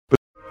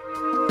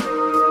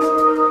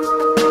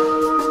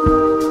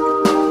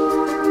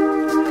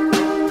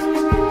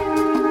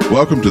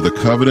Welcome to the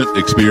Covenant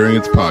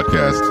Experience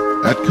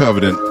Podcast. At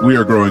Covenant, we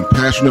are growing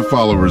passionate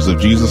followers of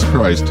Jesus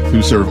Christ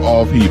who serve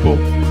all people.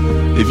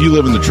 If you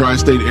live in the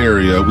tri-state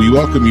area, we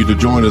welcome you to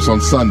join us on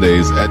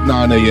Sundays at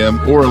 9 a.m.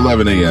 or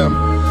 11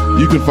 a.m.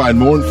 You can find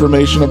more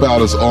information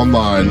about us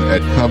online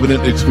at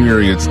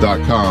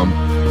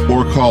covenantexperience.com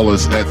or call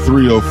us at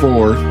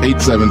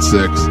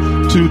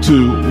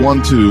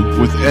 304-876-2212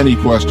 with any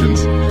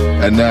questions.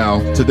 And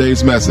now,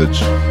 today's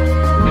message.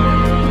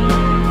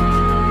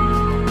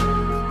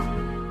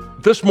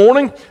 This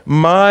morning,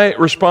 my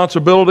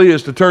responsibility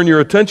is to turn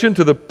your attention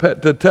to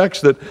the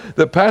text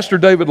that Pastor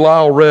David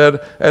Lyle read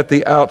at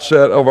the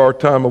outset of our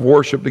time of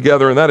worship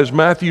together, and that is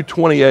Matthew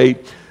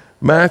 28.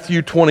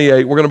 Matthew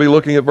 28. We're going to be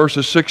looking at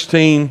verses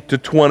 16 to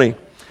 20.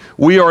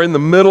 We are in the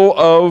middle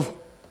of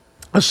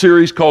a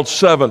series called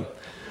Seven.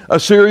 A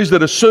series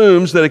that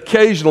assumes that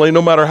occasionally,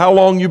 no matter how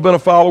long you've been a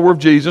follower of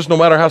Jesus, no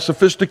matter how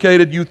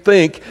sophisticated you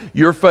think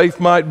your faith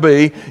might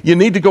be, you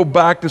need to go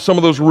back to some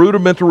of those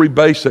rudimentary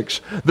basics.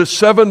 The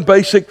 7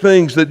 basic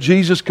things that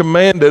Jesus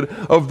commanded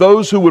of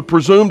those who would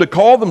presume to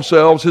call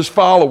themselves his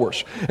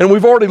followers. And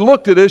we've already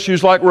looked at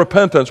issues like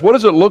repentance. What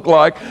does it look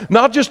like?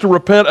 Not just to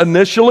repent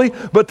initially,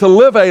 but to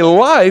live a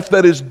life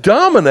that is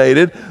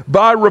dominated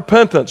by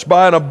repentance,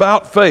 by an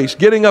about face,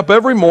 getting up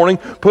every morning,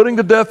 putting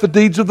to death the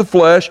deeds of the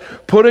flesh,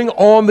 putting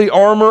on the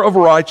armor of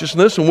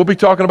righteousness, and we'll be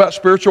talking about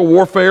spiritual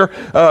warfare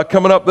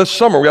coming up this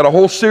summer. We got a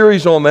whole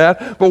series on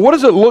that. But what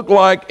does it look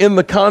like in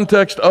the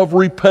context of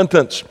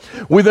repentance?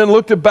 We then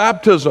looked at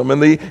baptism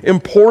and the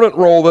important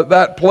role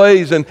that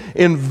plays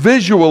in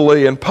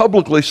visually and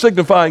publicly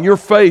signifying your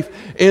faith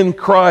in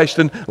Christ.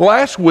 And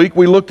last week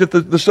we looked at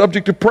the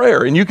subject of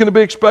prayer, and you can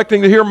be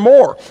expecting to hear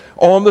more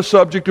on the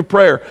subject of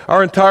prayer.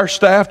 Our entire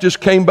staff just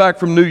came back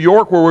from New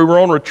York, where we were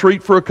on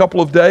retreat for a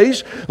couple of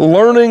days,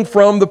 learning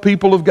from the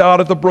people of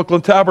God at the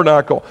Brooklyn Tabernacle.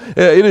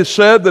 It is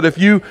said that if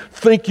you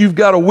think you've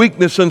got a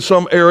weakness in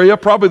some area,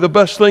 probably the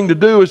best thing to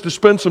do is to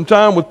spend some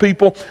time with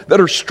people that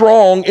are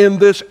strong in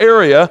this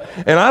area.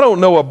 And I don't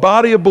know a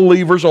body of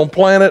believers on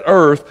planet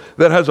Earth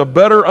that has a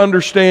better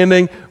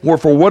understanding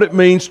for what it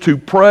means to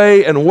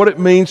pray and what it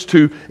means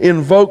to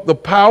invoke the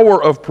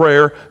power of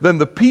prayer than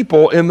the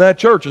people in that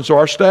church. And so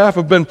our staff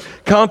have been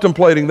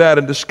contemplating that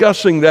and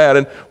discussing that,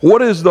 and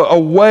what is a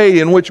way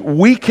in which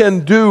we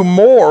can do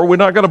more. We're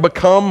not going to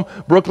become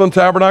Brooklyn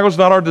Tabernacle. It's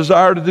not our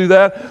desire to do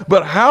that,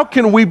 but how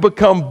can we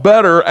become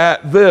better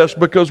at this?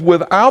 Because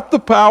without the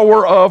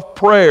power of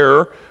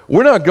prayer,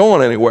 we're not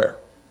going anywhere.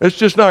 It's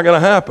just not going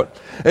to happen.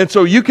 And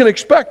so you can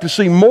expect to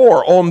see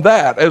more on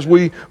that as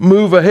we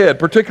move ahead,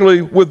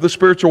 particularly with the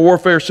spiritual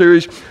warfare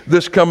series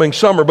this coming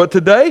summer. But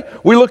today,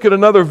 we look at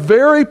another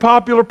very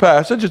popular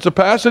passage. It's a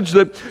passage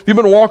that if you've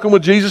been walking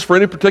with Jesus for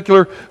any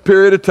particular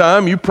period of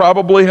time, you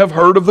probably have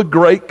heard of the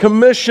Great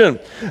Commission.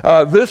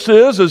 This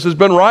is, as has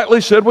been rightly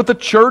said, what the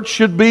church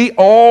should be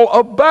all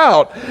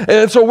about.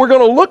 And so we're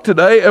going to look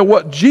today at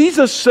what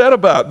Jesus said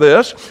about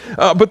this,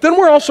 but then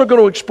we're also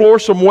going to explore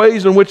some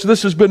ways in which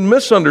this has been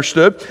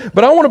misunderstood.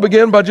 But I want to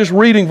begin by just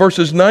reading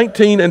verses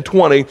 19 and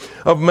 20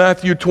 of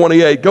Matthew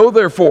 28. Go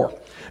therefore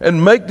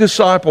and make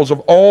disciples of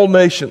all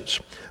nations,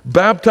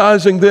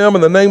 baptizing them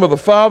in the name of the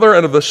Father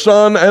and of the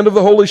Son and of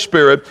the Holy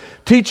Spirit,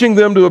 teaching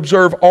them to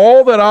observe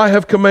all that I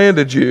have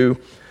commanded you.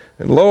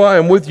 And lo, I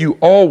am with you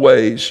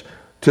always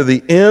to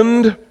the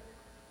end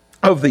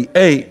of the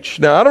age.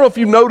 Now, I don't know if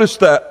you've noticed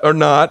that or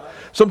not.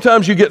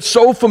 Sometimes you get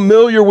so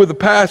familiar with the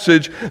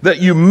passage that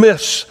you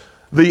miss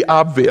the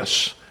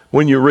obvious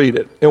when you read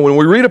it. And when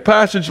we read a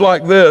passage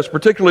like this,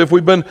 particularly if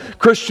we've been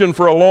Christian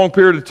for a long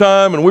period of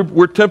time and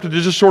we're tempted to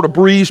just sort of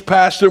breeze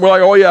past it, we're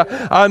like, oh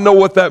yeah, I know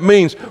what that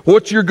means.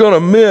 What you're going to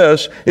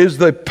miss is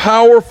the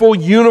powerful,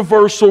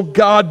 universal,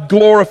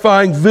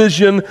 God-glorifying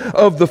vision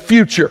of the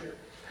future.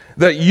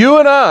 That you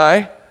and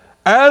I,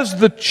 as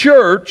the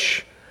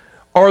church,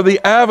 are the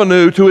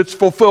avenue to its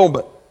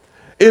fulfillment.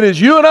 It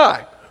is you and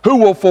I who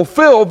will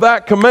fulfill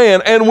that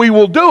command, and we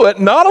will do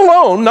it not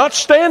alone, not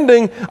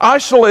standing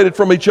isolated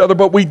from each other,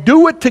 but we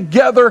do it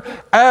together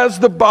as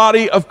the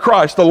body of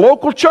Christ. The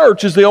local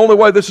church is the only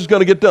way this is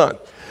going to get done.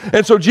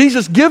 And so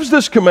Jesus gives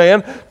this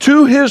command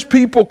to his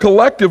people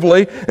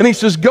collectively, and he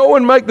says, go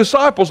and make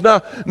disciples. Now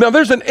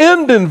there's an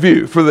end in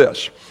view for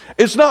this.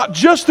 It's not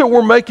just that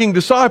we're making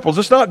disciples.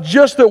 It's not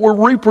just that we're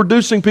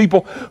reproducing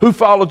people who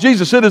follow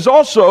Jesus. It is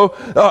also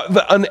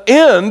an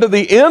end,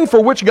 the end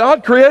for which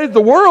God created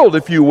the world,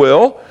 if you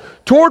will,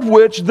 toward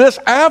which this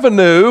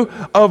avenue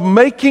of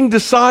making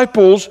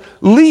disciples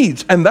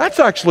leads. And that's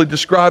actually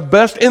described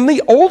best in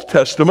the Old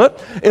Testament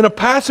in a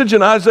passage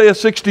in Isaiah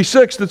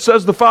 66 that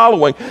says the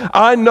following: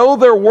 I know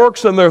their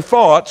works and their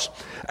thoughts,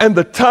 and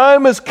the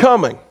time is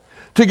coming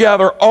to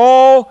gather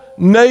all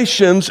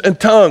nations and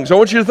tongues. I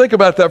want you to think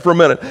about that for a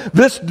minute.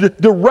 This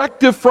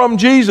directive from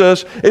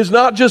Jesus is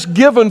not just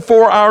given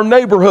for our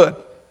neighborhood.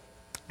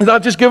 It's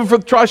not just given for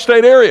the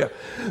tri-state area.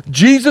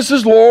 Jesus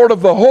is Lord of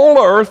the whole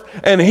earth,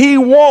 and he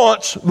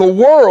wants the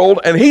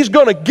world, and he's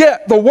going to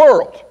get the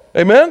world.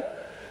 Amen?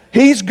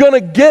 He's going to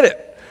get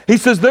it. He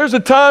says, there's a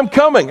time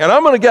coming, and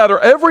I'm going to gather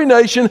every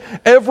nation,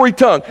 every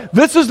tongue.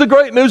 This is the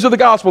great news of the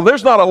gospel.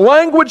 There's not a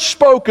language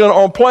spoken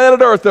on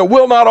planet Earth that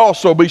will not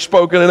also be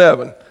spoken in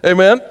heaven.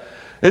 Amen?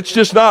 It's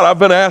just not. I've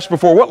been asked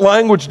before, what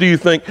language do you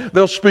think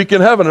they'll speak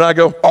in heaven? And I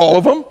go, all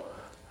of them.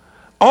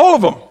 All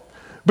of them.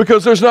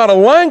 Because there's not a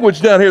language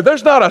down here.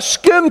 There's not a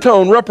skin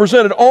tone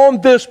represented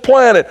on this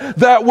planet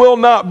that will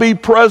not be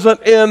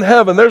present in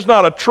heaven. There's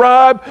not a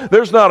tribe.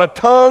 There's not a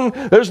tongue.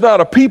 There's not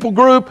a people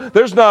group.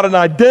 There's not an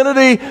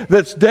identity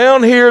that's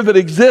down here that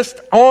exists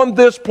on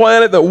this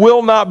planet that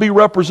will not be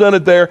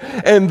represented there.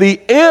 And the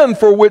end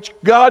for which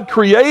God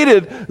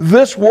created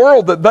this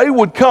world, that they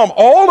would come,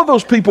 all of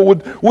those people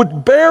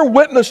would bear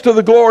witness to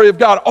the glory of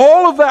God.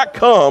 All of that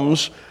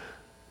comes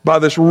by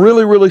this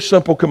really, really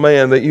simple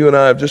command that you and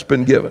I have just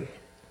been given.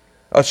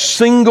 A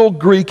single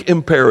Greek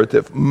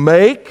imperative.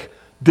 Make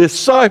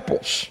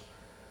disciples.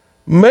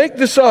 Make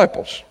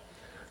disciples.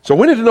 So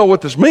we need to know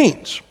what this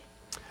means.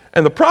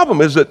 And the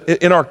problem is that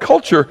in our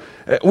culture,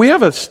 we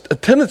have a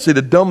tendency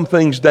to dumb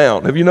things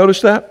down. Have you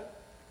noticed that?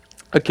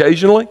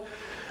 Occasionally.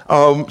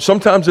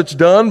 Sometimes it's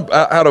done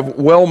out of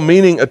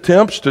well-meaning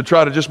attempts to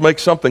try to just make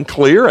something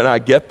clear, and I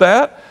get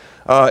that.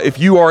 If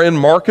you are in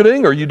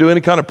marketing or you do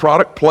any kind of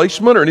product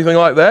placement or anything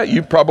like that,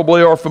 you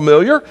probably are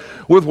familiar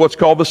with what's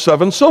called the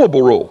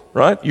 7-syllable rule,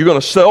 right? You're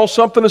going to sell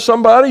something to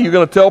somebody. You're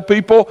going to tell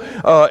people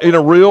in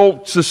a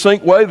real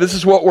succinct way, this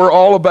is what we're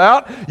all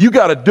about. You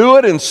got to do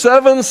it in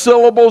 7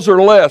 syllables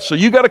or less. So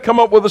you got to come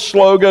up with a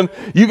slogan.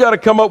 You got to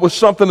come up with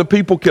something that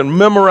people can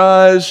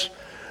memorize.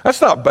 That's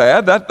not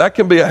bad. That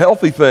can be a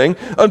healthy thing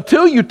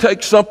until you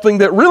take something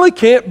that really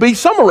can't be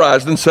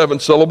summarized in 7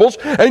 syllables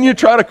and you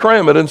try to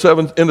cram it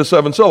into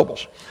 7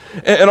 syllables.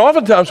 And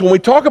oftentimes when we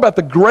talk about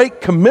the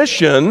Great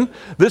Commission,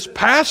 this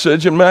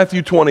passage in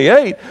Matthew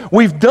 28,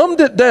 we've dumbed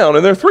it down.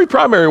 And there are 3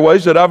 primary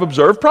ways that I've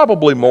observed,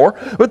 probably more,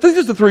 but these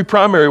are the 3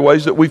 primary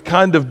ways that we've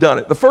kind of done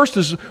it. The first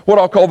is what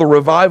I'll call the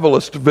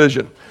revivalist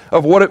vision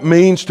of what it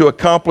means to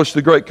accomplish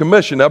the Great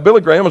Commission. Now,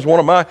 Billy Graham is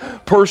one of my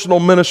personal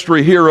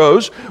ministry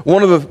heroes.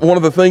 One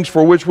of the things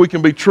for which we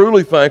can be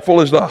truly thankful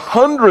is the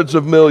hundreds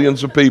of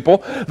millions of people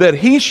that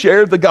he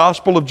shared the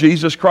gospel of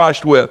Jesus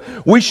Christ with.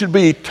 We should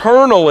be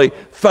eternally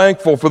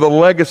thankful for the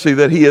legacy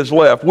that he has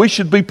left. We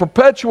should be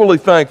perpetually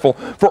thankful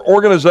for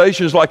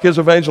organizations like his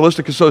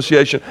Evangelistic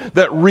Association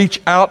that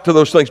reach out to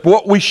those things. But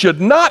what we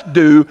should not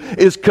do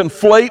is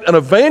conflate an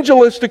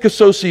evangelistic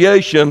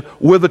association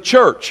with a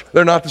church.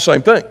 They're not the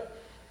same thing.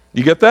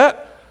 You get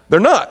that?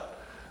 They're not.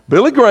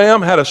 Billy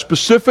Graham had a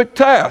specific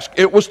task.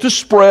 It was to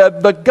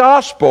spread the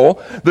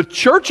gospel. The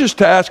church's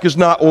task is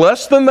not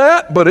less than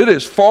that, but it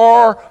is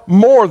far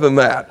more than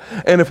that.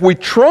 And if we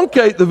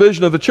truncate the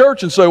vision of the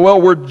church and say,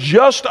 well, we're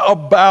just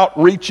about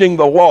reaching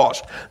the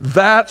lost,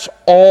 that's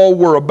all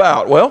we're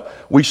about. Well,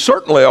 we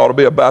certainly ought to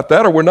be about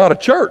that, or we're not a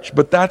church,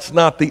 but that's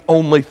not the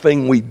only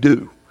thing we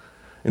do.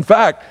 In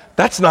fact,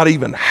 that's not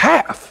even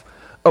half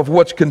of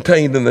what's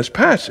contained in this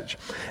passage.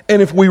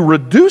 And if we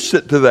reduce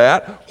it to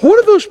that,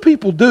 what do those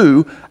people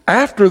do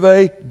after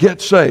they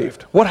get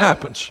saved? What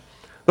happens?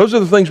 Those are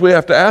the things we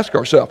have to ask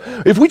ourselves.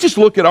 If we just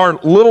look at our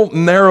little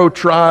narrow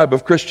tribe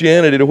of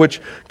Christianity to which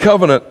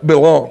Covenant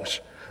belongs,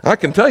 I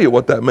can tell you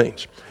what that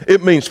means.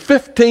 It means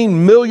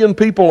 15 million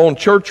people on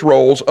church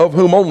rolls, of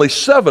whom only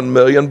 7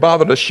 million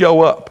bother to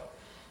show up,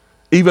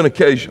 even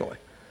occasionally.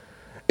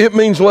 It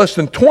means less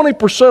than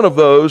 20% of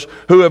those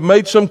who have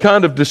made some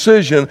kind of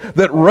decision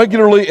that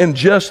regularly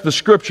ingest the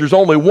scriptures.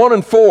 Only 1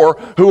 in 4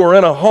 who are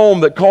in a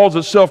home that calls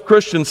itself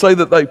Christian say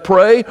that they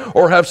pray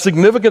or have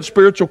significant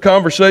spiritual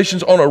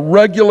conversations on a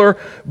regular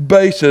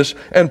basis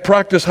and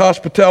practice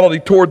hospitality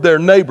toward their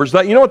neighbors.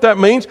 You know what that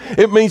means?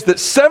 It means that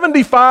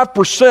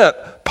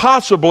 75%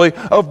 possibly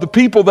of the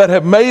people that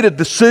have made a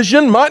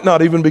decision might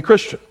not even be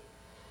Christian,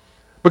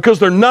 because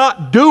they're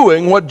not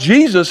doing what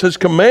Jesus has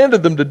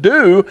commanded them to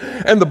do.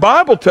 And the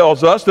Bible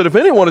tells us that if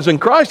anyone is in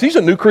Christ, he's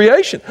a new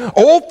creation.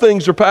 Old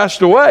things are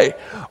passed away.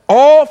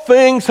 All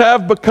things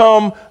have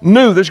become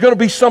new. There's going to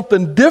be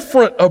something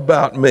different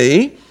about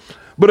me.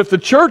 But if the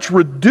church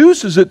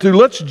reduces it to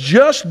let's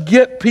just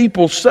get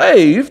people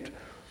saved,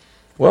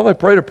 well, they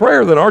prayed a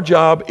prayer, then our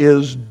job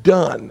is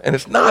done. And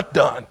it's not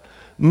done.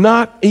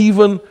 Not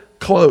even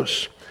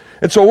close.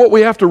 And so what we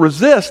have to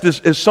resist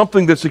is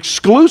something that's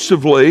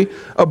exclusively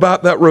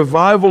about that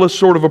revivalist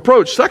sort of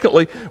approach.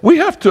 Secondly, we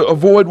have to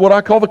avoid what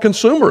I call the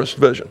consumerist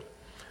vision,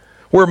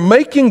 where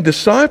making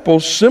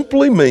disciples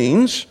simply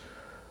means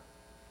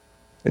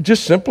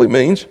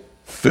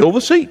fill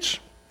the seats.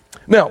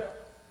 Now,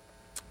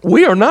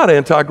 we are not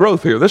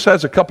anti-growth here. This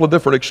has a couple of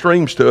different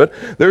extremes to it.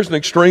 There's an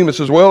extreme that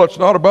says, well, it's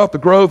not about the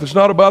growth. It's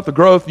not about the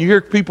growth. You hear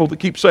people that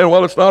keep saying,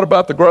 well, it's not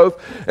about the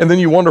growth, and then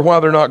you wonder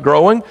why they're not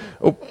growing.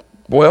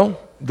 Well,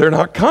 they're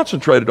not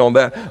concentrated on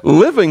that.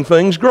 Living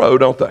things grow,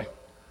 don't they?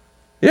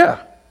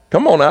 Yeah.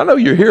 Come on, I know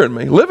you're hearing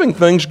me. Living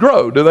things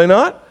grow, do they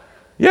not?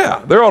 Yeah,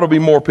 there ought to be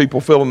more people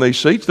filling these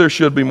seats. There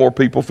should be more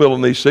people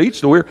filling these seats.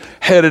 So we're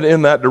headed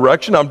in that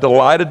direction. I'm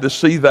delighted to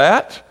see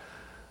that.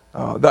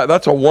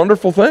 That's a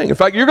wonderful thing. In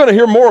fact, you're going to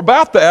hear more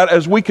about that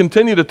as we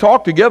continue to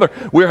talk together.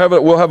 We'll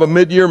have a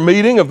mid-year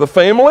meeting of the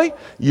family.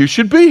 You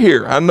should be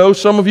here. I know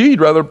some of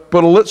you'd rather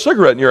put a lit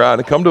cigarette in your eye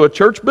and come to a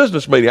church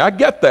business meeting. I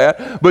get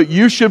that, but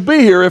you should be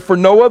here if for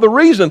no other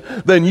reason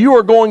than you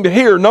are going to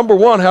hear, number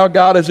one, how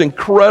God has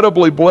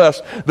incredibly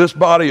blessed this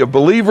body of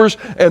believers,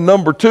 and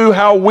number two,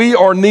 how we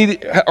are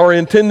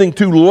intending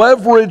to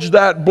leverage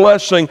that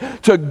blessing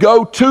to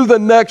go to the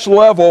next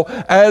level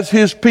as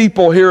His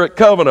people here at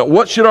Covenant.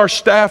 What should our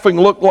staffing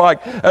look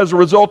like as a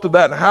result of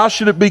that? And how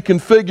should it be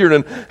configured?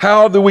 And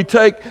how do we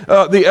take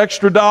the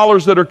extra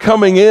dollars that are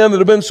coming in that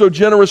have been so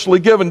generously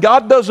given?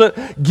 God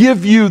doesn't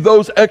give you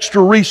those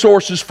extra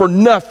resources for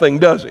nothing,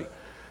 does He?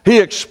 He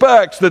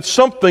expects that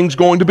something's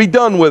going to be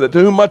done with it. To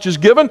whom much is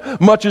given,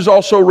 much is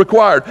also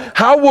required.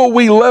 How will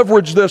we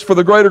leverage this for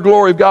the greater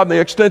glory of God and the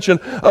extension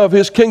of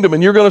His kingdom?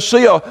 And you're going to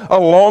see a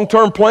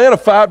long-term plan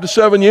of 5 to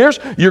 7 years.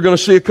 You're going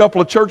to see a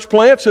couple of church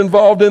plants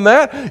involved in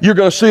that. You're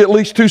going to see at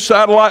least 2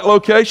 satellite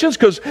locations,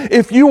 because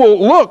if you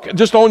will look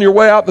just on your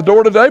way out the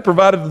door today,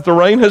 provided that the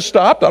rain has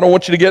stopped, I don't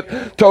want you to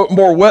get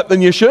more wet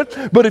than you should,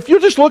 but if you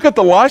just look at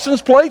the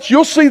license plates,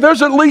 you'll see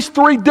there's at least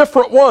 3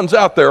 different ones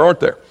out there, aren't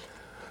there?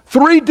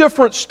 3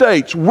 different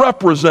states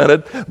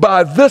represented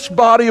by this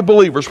body of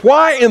believers.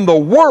 Why in the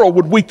world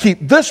would we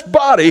keep this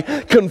body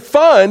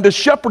confined to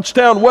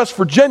Shepherdstown, West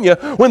Virginia,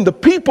 when the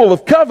people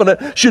of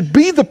Covenant should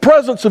be the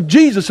presence of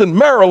Jesus in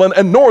Maryland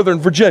and Northern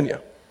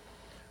Virginia?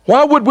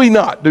 Why would we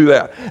not do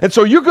that? And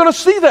so you're going to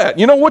see that.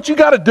 You know what you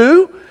got to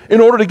do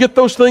in order to get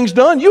those things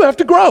done? You have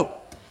to grow.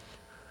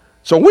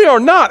 So we are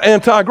not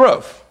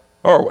anti-growth,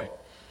 are we?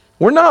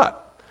 We're not.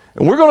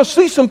 And we're going to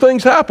see some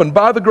things happen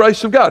by the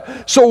grace of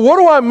God. So what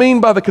do I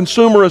mean by the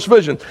consumerist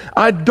vision?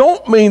 I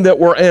don't mean that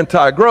we're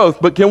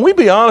anti-growth, but can we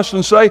be honest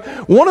and say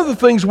one of the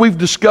things we've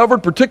discovered,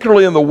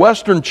 particularly in the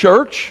Western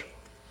church,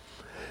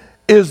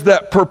 is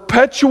that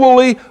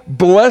perpetually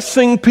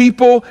blessing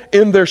people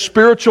in their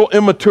spiritual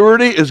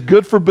immaturity is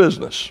good for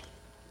business,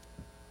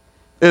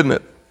 isn't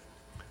it?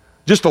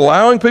 Just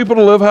allowing people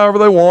to live however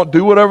they want,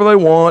 do whatever they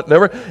want,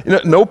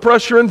 no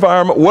pressure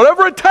environment,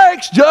 whatever it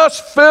takes,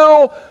 just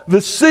fill the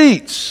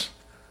seats.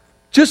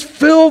 Just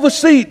fill the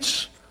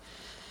seats.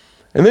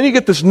 And then you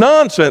get this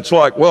nonsense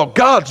like, well,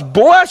 God's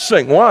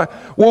blessing. Why?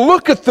 Well,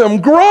 look at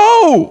them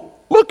grow.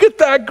 Look at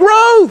that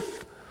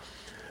growth.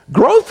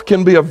 Growth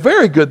can be a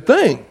very good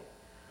thing.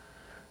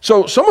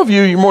 So some of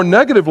you're more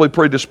negatively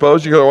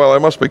predisposed. You go, well, they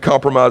must be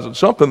compromising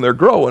something. They're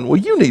growing. Well,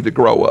 you need to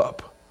grow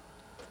up.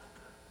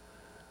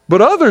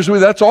 But others,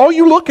 that's all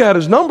you look at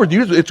is numbers.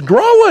 It's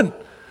growing.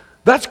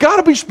 That's got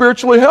to be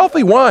spiritually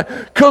healthy. Why?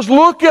 Because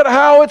look at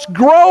how it's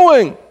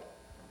growing.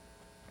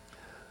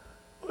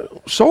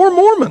 So are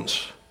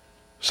Mormons.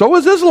 So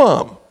is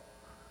Islam.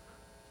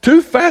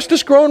 2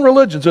 fastest growing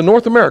religions in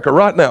North America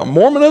right now,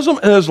 Mormonism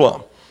and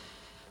Islam.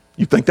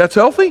 You think that's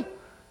healthy?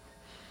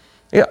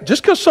 Yeah,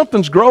 just because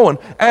something's growing,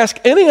 ask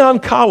any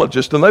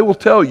oncologist and they will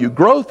tell you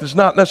growth is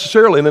not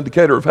necessarily an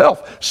indicator of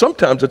health.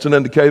 Sometimes it's an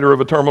indicator of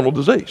a terminal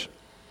disease.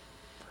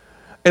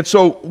 And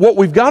so what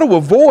we've got to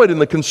avoid in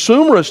the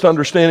consumerist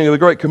understanding of the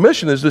Great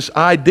Commission is this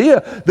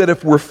idea that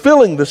if we're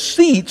filling the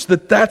seats,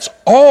 that's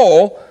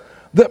all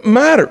that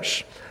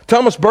matters.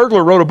 Thomas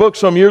Bergler wrote a book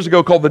some years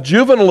ago called The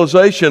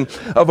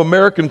Juvenilization of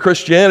American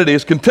Christianity.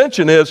 His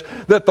contention is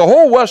that the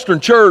whole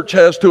Western church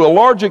has, to a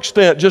large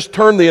extent, just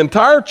turned the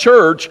entire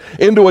church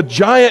into a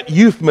giant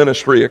youth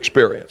ministry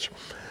experience.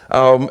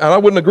 And I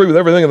wouldn't agree with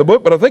everything in the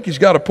book, but I think he's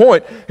got a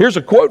point. Here's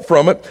a quote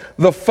from it.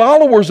 The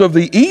followers of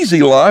the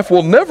easy life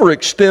will never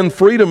extend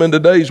freedom in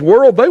today's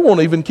world. They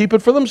won't even keep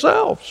it for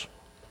themselves.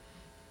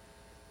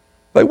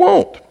 They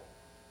won't.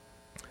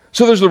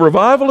 So there's the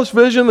revivalist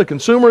vision, the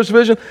consumerist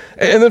vision,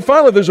 and then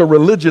finally there's a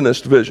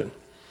religionist vision,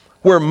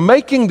 where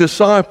making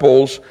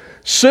disciples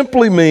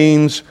simply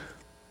means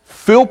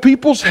fill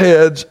people's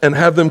heads and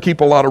have them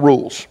keep a lot of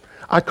rules.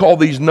 I call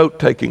these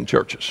note-taking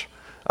churches.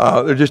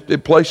 They're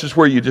just places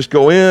where you just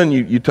go in,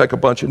 you take a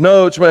bunch of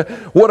notes. Man,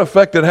 what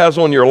effect it has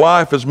on your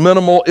life is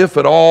minimal, if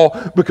at all,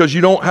 because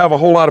you don't have a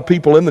whole lot of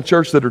people in the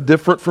church that are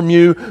different from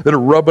you, that are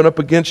rubbing up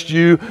against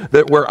you,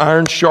 that where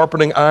iron's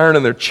sharpening iron,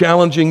 and they're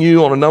challenging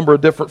you on a number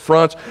of different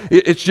fronts.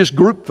 It's just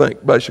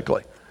groupthink,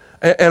 basically.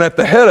 And at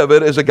the head of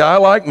it is a guy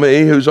like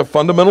me who's a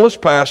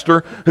fundamentalist pastor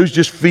who's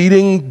just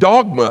feeding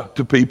dogma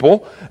to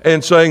people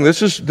and saying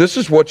this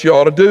is what you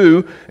ought to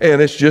do,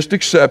 and it's just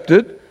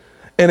accepted.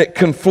 And it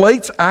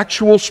conflates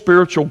actual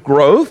spiritual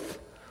growth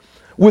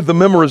with the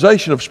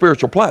memorization of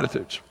spiritual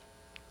platitudes.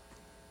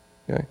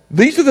 Okay?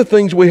 These are the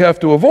things we have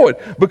to avoid,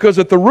 because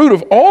at the root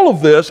of all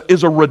of this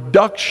is a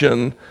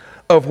reduction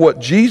of what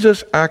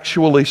Jesus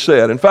actually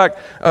said. In fact,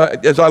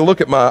 as I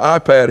look at my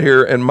iPad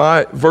here and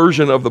my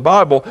version of the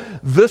Bible,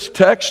 this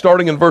text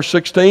starting in verse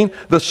 16,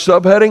 the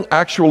subheading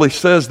actually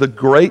says the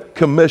Great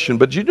Commission.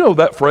 But you know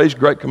that phrase,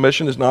 Great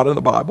Commission, is not in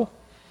the Bible.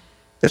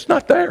 It's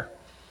not there.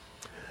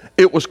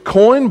 It was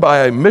coined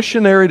by a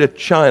missionary to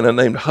China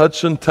named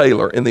Hudson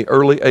Taylor in the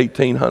early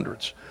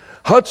 1800s.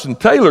 Hudson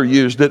Taylor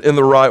used it in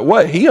the right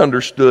way. He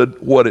understood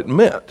what it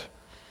meant.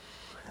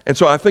 And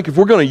so I think if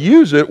we're going to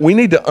use it, we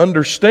need to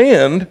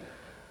understand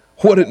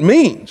what it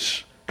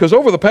means. Because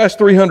over the past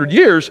 300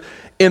 years,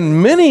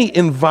 in many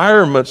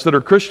environments that are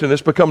Christian,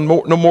 it's become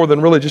no more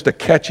than really just a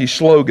catchy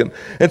slogan.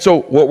 And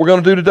so what we're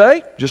going to do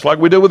today, just like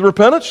we did with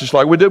repentance, just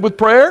like we did with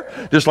prayer,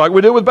 just like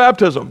we did with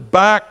baptism,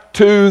 back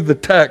to the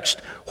text.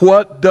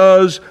 What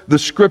does the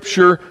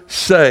Scripture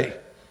say?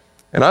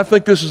 And I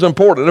think this is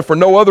important. If for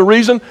no other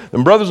reason,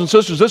 then brothers and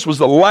sisters, this was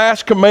the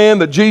last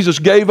command that Jesus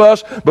gave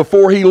us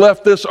before he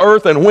left this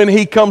earth. And when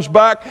he comes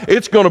back,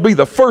 it's going to be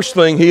the first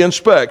thing he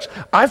inspects.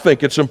 I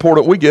think it's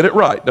important we get it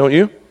right, don't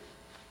you?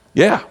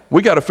 Yeah,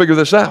 we got to figure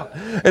this out.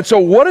 And so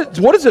what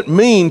does it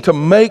mean to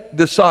make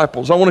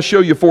disciples? I want to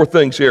show you 4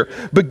 things here,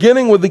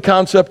 beginning with the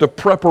concept of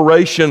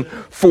preparation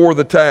for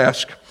the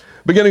task.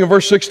 Beginning in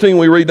verse 16,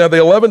 we read, "Now the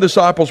 11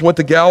 disciples went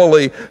to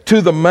Galilee,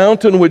 to the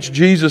mountain which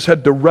Jesus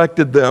had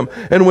directed them.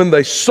 And when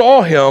they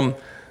saw him,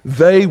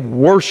 they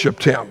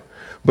worshiped him.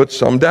 But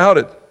some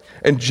doubted.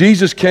 And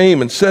Jesus came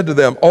and said to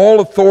them, 'All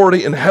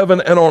authority in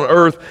heaven and on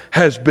earth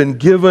has been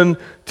given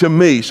to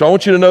me.'" So I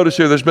want you to notice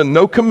here, there's been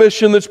no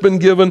commission that's been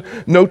given,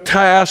 no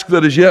task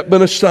that has yet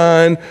been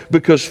assigned,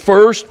 because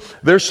first,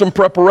 there's some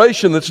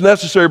preparation that's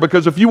necessary,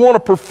 because if you want to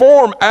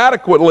perform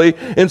adequately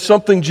in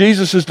something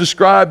Jesus has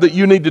described that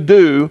you need to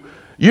do,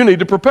 you need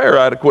to prepare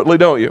adequately,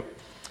 don't you?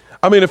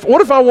 I mean,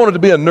 what if I wanted to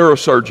be a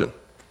neurosurgeon?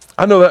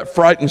 I know that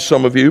frightens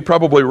some of you,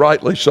 probably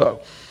rightly so.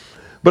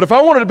 But if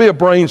I wanted to be a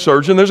brain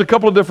surgeon, there's a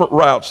couple of different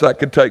routes that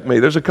could take me.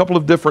 There's a couple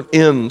of different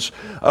ends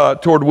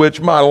toward which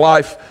my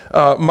life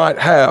might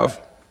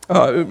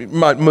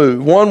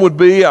move. One would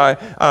be I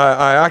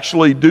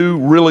actually do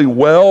really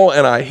well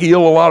and I heal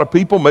a lot of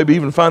people, maybe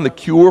even find the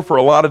cure for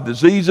a lot of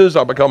diseases.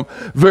 I become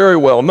very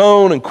well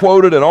known and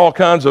quoted in all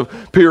kinds of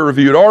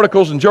peer-reviewed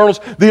articles and journals.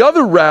 The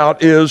other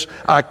route is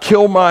I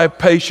kill my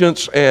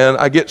patients and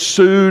I get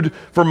sued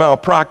for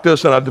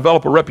malpractice and I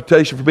develop a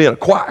reputation for being a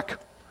quack.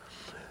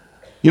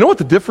 You know what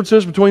the difference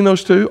is between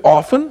those two?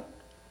 Often,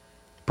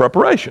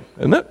 preparation,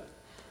 isn't it?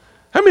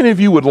 How many of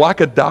you would like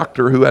a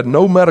doctor who had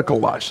no medical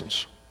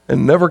license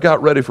and never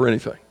got ready for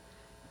anything?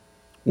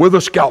 With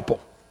a scalpel.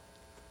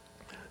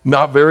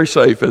 Not very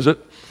safe, is it?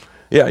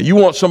 Yeah, you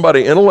want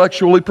somebody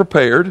intellectually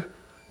prepared.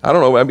 I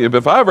don't know, I mean,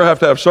 if I ever have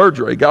to have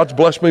surgery, God's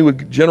blessed me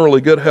with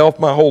generally good health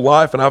my whole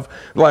life, and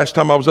last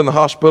time I was in the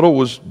hospital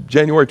was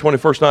January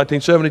 21st,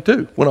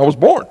 1972, when I was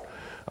born.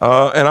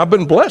 And I've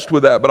been blessed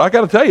with that. But I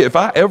got to tell you, if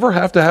I ever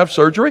have to have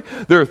surgery,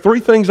 there are 3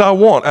 things I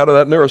want out of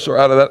that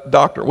out of that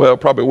doctor. Well,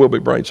 it probably will be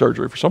brain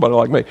surgery for somebody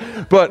like me.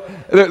 But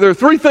there are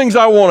 3 things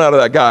I want out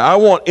of that guy. I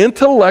want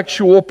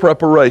intellectual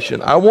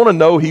preparation. I want to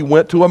know he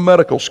went to a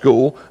medical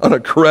school, an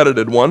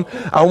accredited one.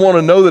 I want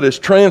to know that his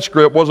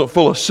transcript wasn't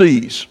full of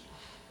C's.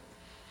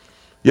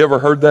 You ever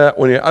heard that?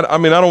 I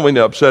mean, I don't mean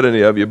to upset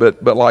any of you,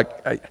 but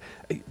like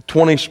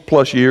 20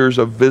 plus years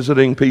of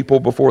visiting people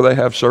before they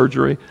have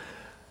surgery,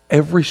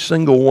 every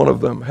single one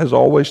of them has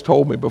always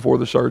told me before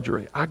the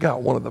surgery, I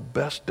got one of the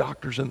best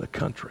doctors in the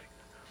country.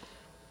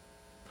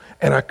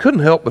 And I couldn't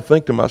help but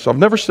think to myself,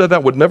 never said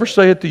that, would never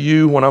say it to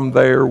you when I'm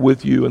there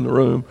with you in the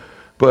room,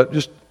 but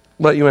just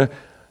let you know,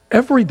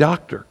 every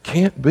doctor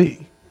can't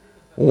be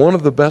one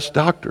of the best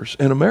doctors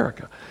in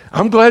America.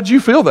 I'm glad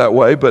you feel that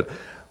way, but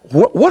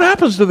what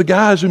happens to the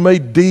guys who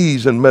made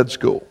D's in med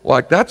school?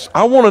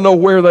 I want to know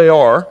where they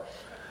are,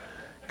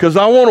 because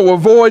I want to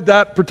avoid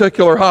that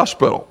particular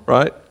hospital,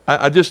 right?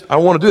 I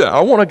want to do that.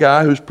 I want a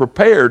guy who's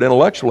prepared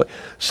intellectually.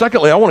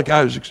 Secondly, I want a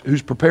guy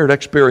who's prepared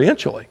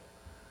experientially.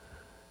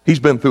 He's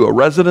been through a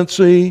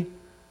residency.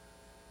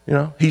 You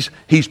know, he's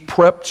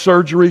prepped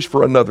surgeries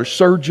for another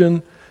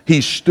surgeon.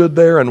 He's stood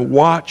there and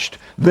watched.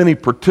 Then he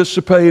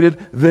participated.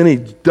 Then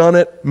he's done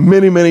it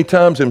many, many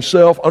times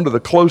himself under the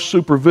close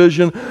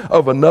supervision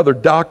of another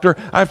doctor.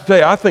 I have to tell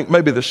you, I think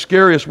maybe the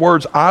scariest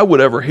words I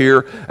would ever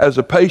hear as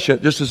a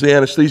patient, just as the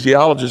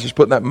anesthesiologist is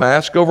putting that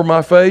mask over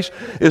my face,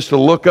 is to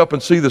look up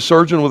and see the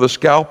surgeon with a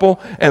scalpel,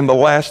 and the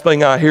last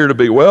thing I hear to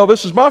be, "Well,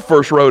 this is my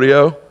first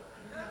rodeo."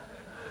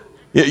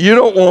 You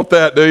don't want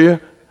that, do you?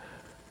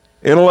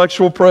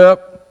 Intellectual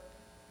prep,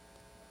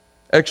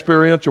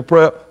 experiential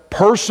prep,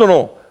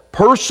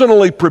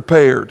 personally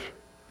prepared.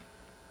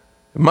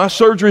 My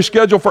surgery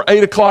scheduled for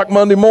 8 o'clock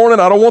Monday morning,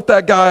 I don't want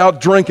that guy out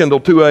drinking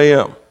till 2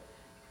 a.m.,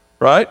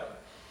 right?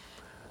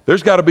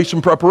 There's got to be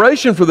some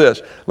preparation for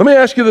this. Let me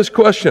ask you this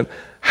question.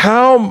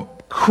 How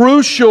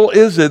crucial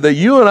is it that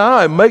you and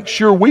I make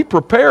sure we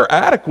prepare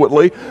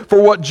adequately for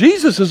what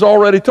Jesus has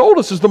already told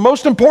us is the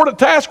most important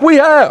task we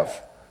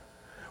have?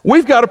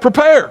 We've got to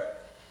prepare.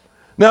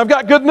 Now, I've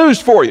got good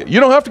news for you. You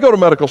don't have to go to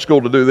medical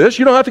school to do this.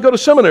 You don't have to go to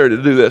seminary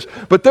to do this.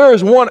 But there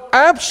is one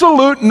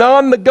absolute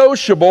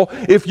non-negotiable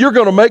if you're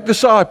going to make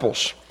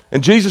disciples.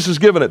 And Jesus has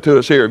given it to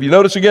us here. If you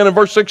notice again in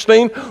verse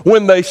 16,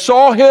 when they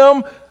saw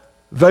him,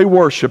 they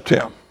worshiped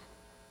him.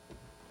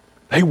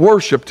 They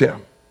worshiped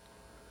him.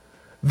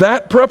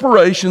 That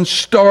preparation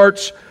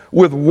starts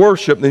with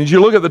worship. And as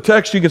you look at the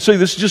text, you can see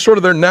this is just sort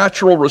of their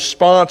natural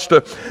response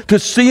to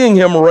seeing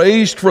him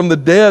raised from the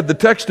dead. The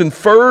text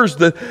infers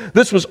that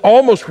this was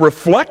almost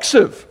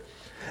reflexive.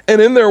 And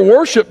in their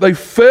worship, they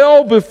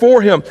fell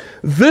before him.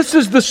 This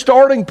is the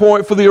starting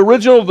point for the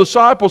original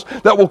disciples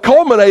that will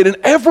culminate in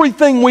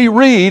everything we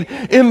read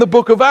in the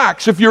book of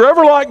Acts. If you're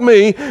ever like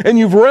me and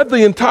you've read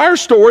the entire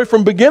story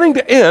from beginning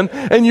to end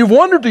and you've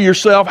wondered to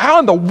yourself, how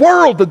in the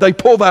world did they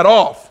pull that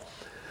off?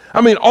 I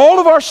mean, all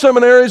of our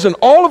seminaries and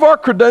all of our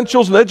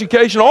credentials and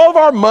education, all of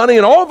our money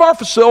and all of our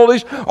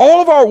facilities,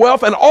 all of our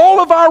wealth and all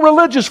of our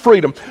religious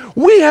freedom,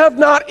 we have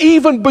not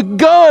even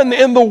begun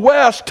in the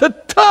West to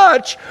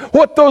touch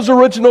what those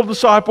original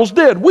disciples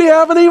did. We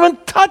haven't even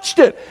touched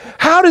it.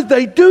 How did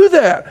they do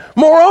that?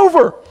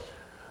 Moreover,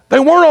 they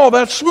weren't all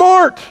that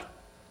smart.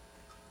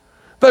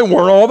 They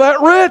weren't all that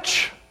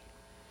rich.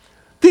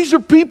 These are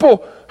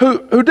people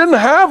who didn't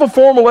have a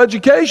formal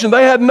education.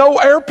 They had no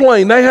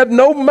airplane. They had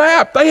no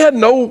map. They had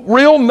no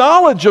real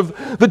knowledge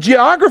of the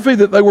geography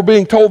that they were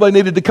being told they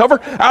needed to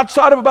cover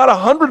outside of about a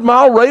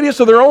 100-mile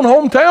radius of their own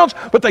hometowns,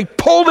 but they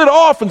pulled it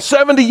off in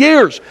 70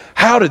 years.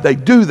 How did they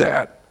do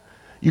that?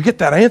 You get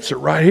that answer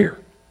right here.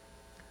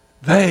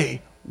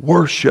 They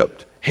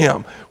worshiped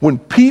him. When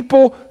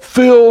people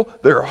fill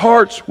their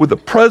hearts with the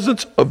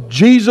presence of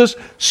Jesus,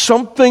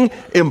 something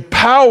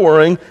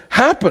empowering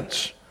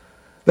happens.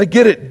 They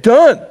get it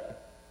done.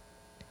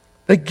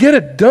 They get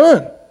it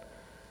done.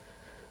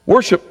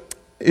 Worship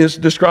is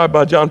described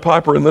by John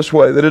Piper in this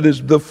way, that it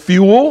is the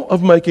fuel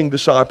of making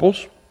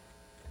disciples,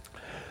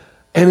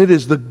 and it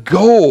is the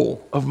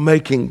goal of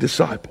making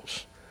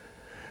disciples.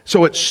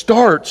 So it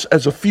starts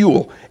as a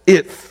fuel.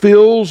 It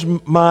fills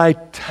my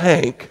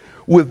tank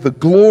with the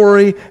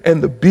glory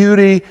and the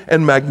beauty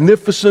and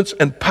magnificence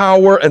and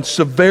power and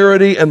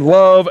severity and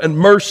love and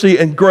mercy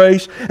and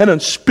grace and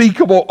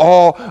unspeakable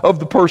awe of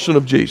the person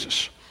of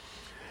Jesus.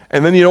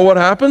 And then you know what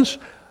happens?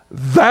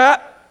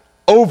 That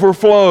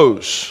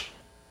overflows.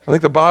 I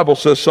think the Bible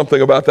says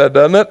something about that,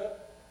 doesn't it?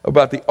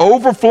 About the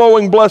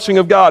overflowing blessing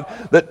of God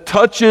that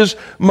touches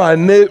my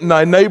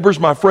neighbors,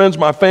 my friends,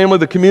 my family,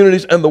 the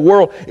communities, and the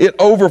world. It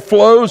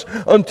overflows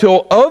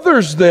until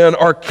others then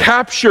are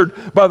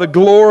captured by the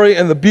glory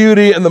and the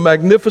beauty and the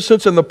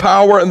magnificence and the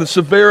power and the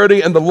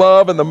severity and the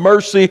love and the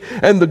mercy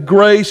and the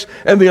grace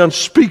and the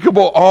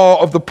unspeakable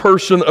awe of the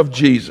person of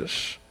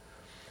Jesus.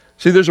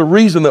 See, there's a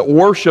reason that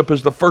worship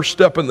is the first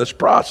step in this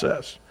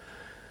process.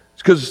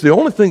 It's because it's the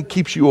only thing that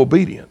keeps you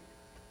obedient.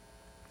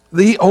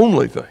 The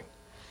only thing.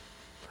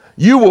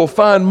 You will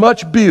find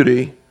much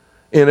beauty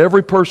in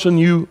every person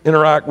you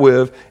interact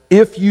with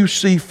if you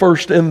see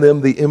first in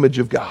them the image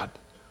of God.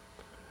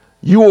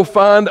 You will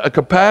find a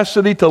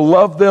capacity to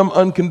love them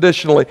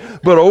unconditionally.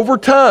 But over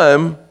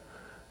time,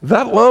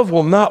 that love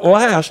will not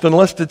last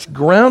unless it's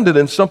grounded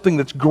in something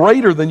that's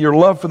greater than your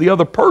love for the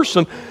other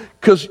person,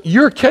 because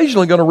you're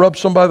occasionally going to rub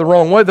somebody the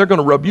wrong way. They're going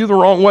to rub you the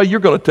wrong way.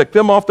 You're going to tick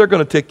them off. They're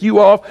going to tick you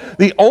off.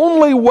 The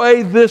only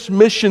way this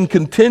mission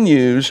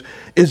continues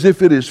is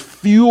if it is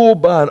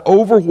fueled by an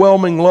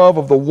overwhelming love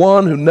of the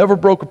one who never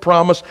broke a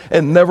promise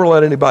and never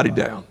let anybody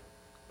down.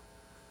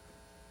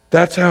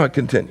 That's how it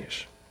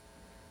continues.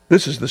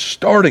 This is the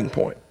starting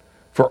point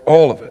for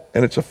all of it,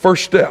 and it's a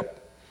first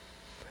step,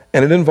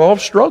 and it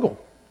involves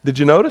struggle. Did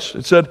you notice?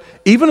 It said,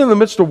 even in the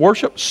midst of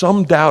worship,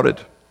 some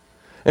doubted.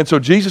 And so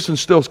Jesus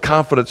instills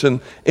confidence in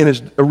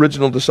his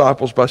original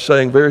disciples by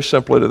saying very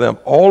simply to them,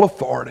 all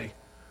authority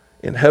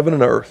in heaven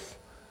and earth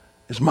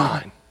is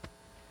mine.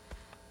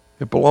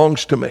 It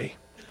belongs to me.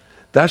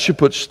 That should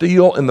put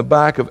steel in the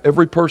back of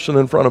every person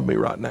in front of me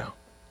right now.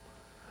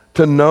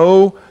 To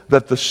know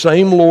that the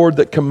same Lord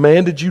that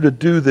commanded you to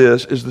do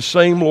this is the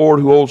same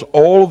Lord who holds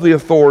all of the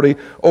authority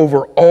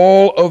over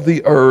all of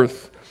the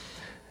earth.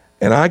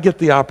 And I get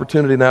the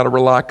opportunity now to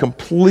rely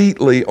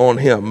completely on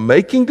him.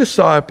 Making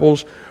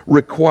disciples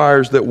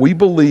requires that we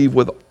believe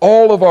with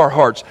all of our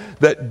hearts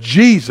that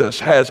Jesus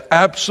has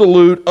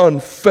absolute,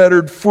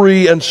 unfettered,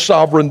 free, and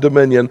sovereign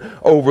dominion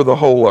over the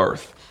whole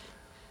earth.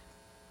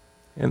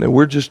 And then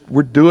we're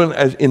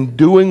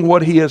doing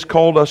what he has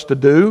called us to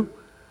do,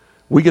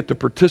 we get to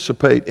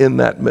participate in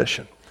that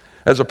mission.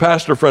 As a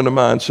pastor friend of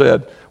mine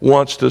said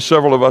once to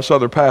several of us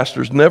other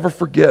pastors, never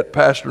forget,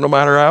 pastor, no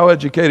matter how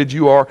educated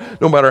you are,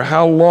 no matter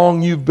how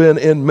long you've been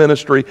in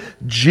ministry,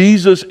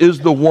 Jesus is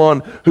the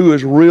one who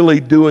is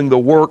really doing the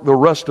work. The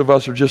rest of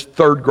us are just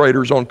third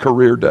graders on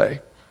career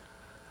day,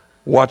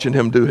 watching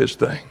him do his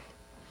thing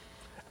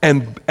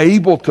and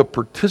able to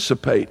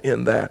participate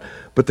in that.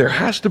 But there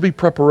has to be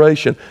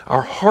preparation.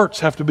 Our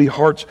hearts have to be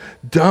hearts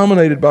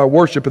dominated by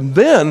worship, and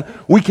then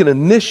we can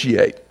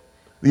initiate.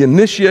 The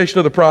initiation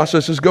of the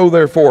process is go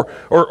therefore,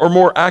 or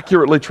more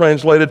accurately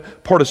translated,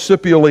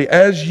 participially,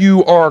 as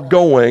you are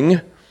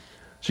going.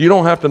 So you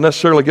don't have to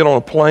necessarily get on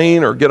a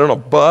plane or get on a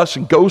bus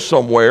and go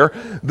somewhere.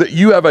 That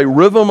you have a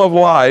rhythm of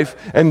life,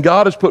 and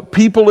God has put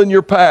people in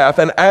your path,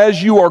 and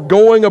as you are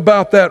going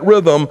about that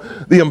rhythm,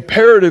 the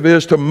imperative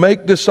is to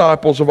make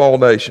disciples of all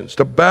nations,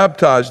 to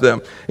baptize them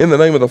in the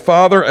name of the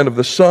Father and of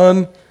the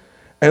Son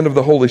and of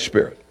the Holy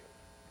Spirit.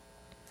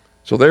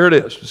 So there it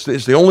is.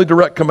 It's the only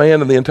direct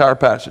command in the entire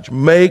passage.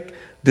 Make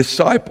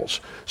disciples.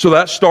 So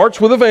that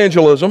starts with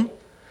evangelism.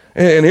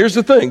 And here's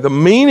the thing. The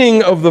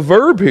meaning of the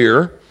verb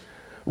here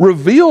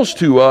reveals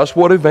to us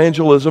what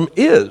evangelism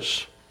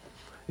is.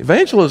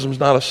 Evangelism is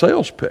not a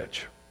sales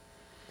pitch.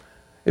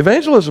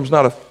 Evangelism is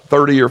not a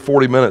 30 or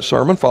 40-minute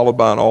sermon followed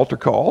by an altar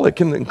call. It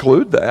can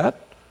include that,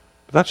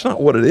 but that's not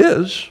what it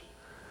is.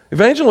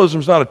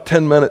 Evangelism is not a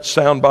 10-minute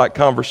soundbite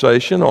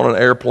conversation on an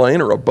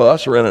airplane or a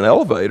bus or in an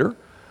elevator,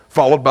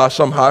 followed by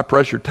some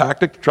high-pressure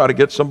tactic to try to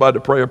get somebody to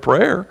pray a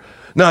prayer.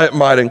 Now, it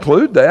might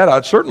include that.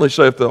 I'd certainly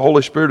say if the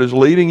Holy Spirit is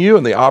leading you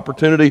and the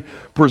opportunity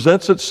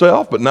presents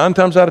itself, but 9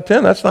 times out of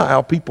 10, that's not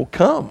how people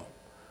come.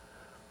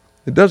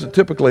 It doesn't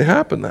typically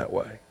happen that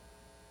way.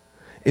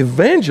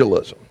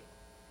 Evangelism,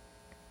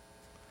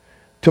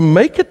 to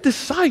make a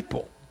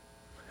disciple,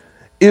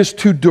 is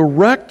to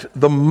direct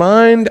the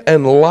mind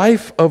and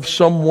life of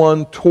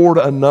someone toward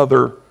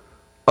another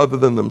other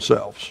than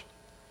themselves.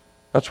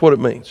 That's what it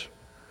means.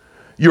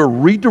 You're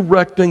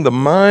redirecting the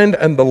mind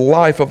and the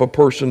life of a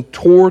person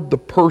toward the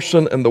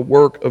person and the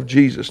work of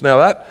Jesus. Now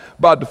that,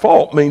 by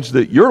default, means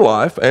that your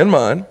life and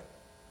mine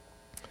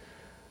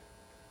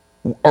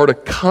are to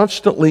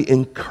constantly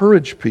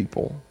encourage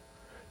people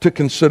to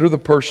consider the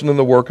person and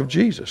the work of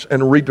Jesus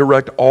and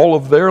redirect all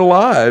of their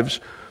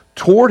lives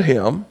toward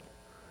Him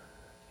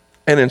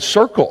and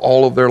encircle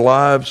all of their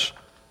lives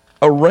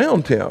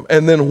around Him.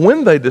 And then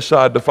when they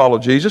decide to follow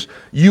Jesus,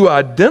 you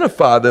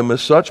identify them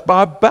as such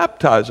by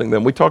baptizing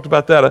them. We talked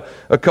about that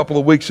a couple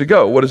of weeks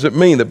ago. What does it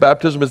mean? That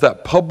baptism is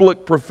that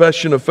public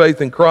profession of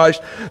faith in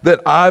Christ,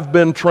 that I've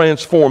been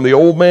transformed. The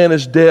old man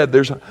is dead.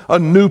 There's a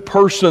new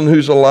person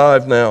who's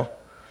alive now.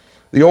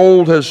 The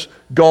old has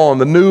gone,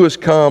 the new has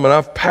come, and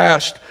I've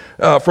passed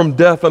from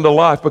death unto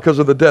life because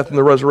of the death and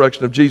the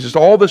resurrection of Jesus.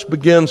 All this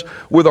begins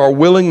with our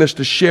willingness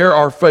to share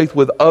our faith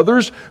with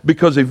others,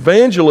 because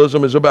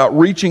evangelism is about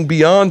reaching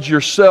beyond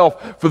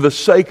yourself for the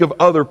sake of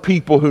other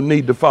people who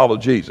need to follow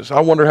Jesus. I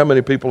wonder how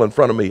many people in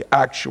front of me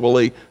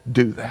actually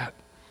do that.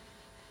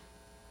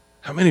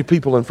 How many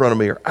people in front of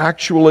me are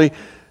actually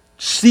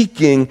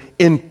seeking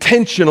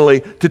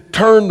intentionally to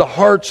turn the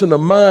hearts and the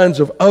minds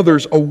of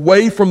others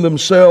away from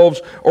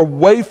themselves, or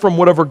away from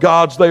whatever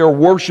gods they are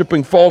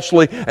worshiping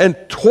falsely, and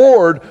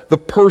toward the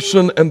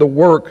person and the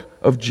work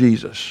of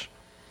Jesus.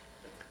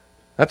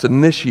 That's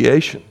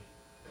initiation.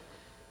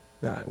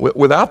 Now,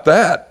 without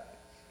that,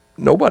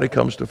 nobody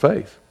comes to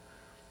faith.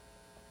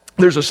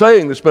 There's a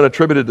saying that's been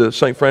attributed to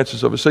St.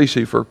 Francis of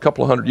Assisi for a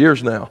couple of hundred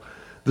years now.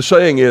 The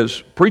saying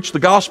is, preach the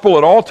gospel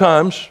at all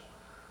times,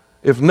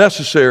 if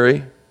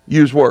necessary,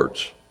 use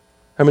words.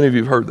 How many of you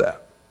have heard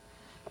that?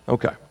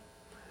 Okay. Let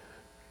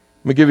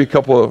me give you a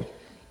couple of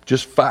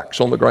just facts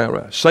on the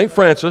ground. St.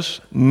 Francis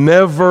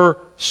never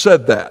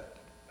said that.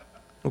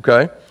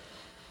 Okay?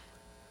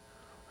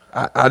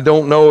 I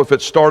don't know if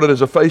it started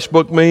as a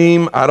Facebook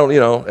meme. I don't,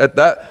 at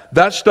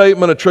that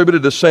statement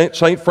attributed to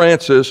St.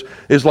 Francis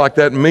is like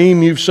that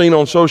meme you've seen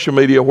on social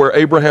media where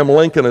Abraham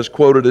Lincoln is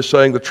quoted as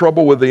saying, the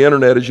trouble with the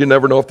internet is you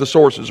never know if the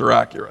sources are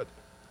accurate.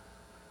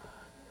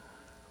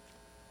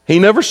 He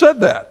never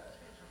said that.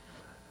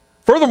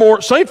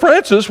 Furthermore, St.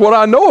 Francis, what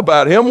I know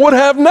about him, would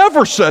have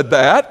never said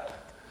that,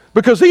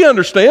 because he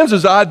understands,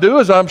 as I do,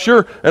 as I'm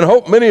sure and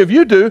hope many of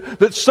you do,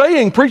 that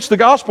saying preach the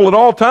gospel at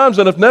all times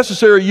and if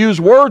necessary use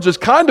words is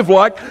kind of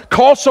like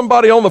call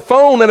somebody on the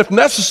phone and if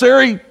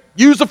necessary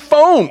use a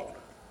phone.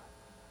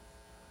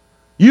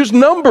 Use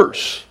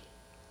numbers.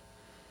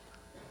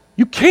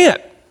 You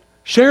can't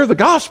share the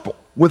gospel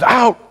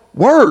without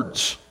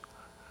words.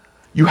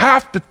 You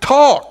have to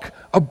talk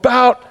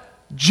about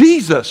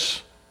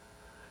Jesus.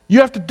 You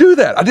have to do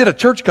that. I did a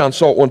church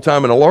consult one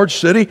time in a large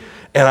city,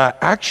 and I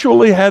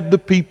actually had the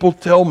people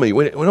tell me,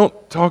 we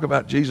don't talk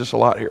about Jesus a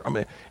lot here. I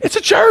mean, it's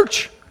a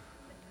church.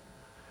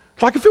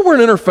 Like if it were an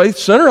interfaith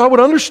center, I would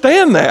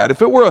understand that.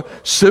 If it were a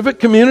civic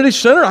community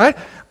center,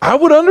 I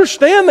would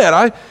understand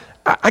that.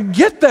 I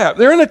get that.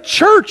 They're in a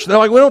church. They're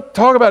like, we don't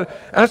talk about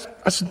it.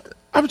 I said,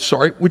 I'm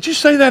sorry, would you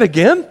say that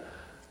again?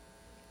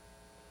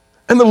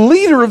 And the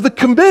leader of the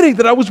committee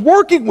that I was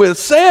working with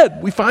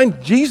said, we find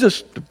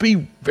Jesus to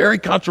be very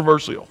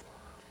controversial.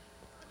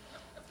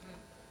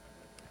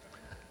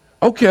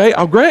 Okay,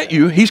 I'll grant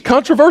you, he's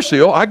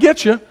controversial. I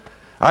get you.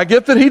 I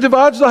get that he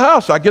divides the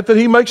house. I get that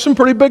he makes some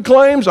pretty big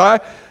claims.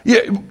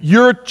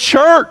 You're a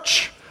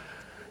church.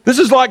 This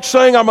is like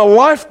saying I'm a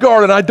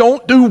lifeguard and I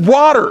don't do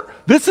water.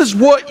 This is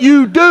what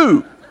you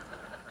do.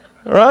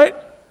 All right?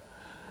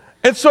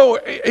 And so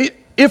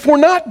if we're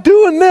not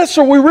doing this,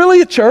 are we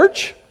really a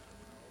church?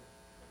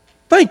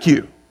 Thank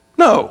you.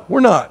 No,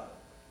 we're not.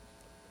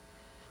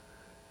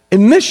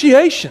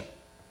 Initiation.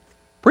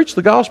 Preach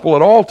the gospel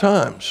at all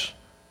times,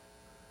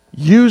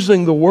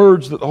 using the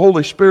words that the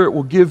Holy Spirit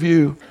will give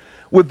you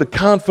with the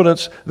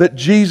confidence that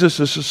Jesus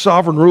is the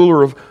sovereign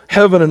ruler of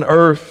heaven and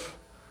earth.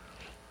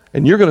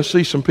 And you're going to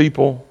see some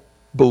people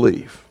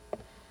believe.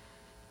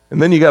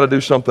 And then you got to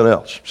do something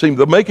else. See,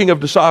 the making of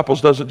disciples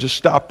doesn't just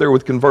stop there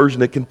with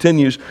conversion. It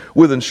continues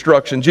with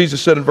instruction.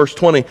 Jesus said in verse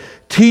 20,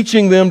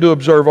 teaching them to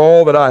observe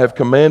all that I have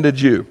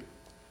commanded you.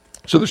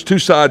 So there's two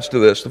sides to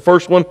this. The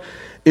first one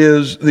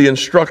is the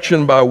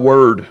instruction by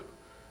word,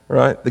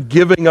 right? The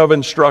giving of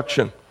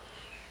instruction.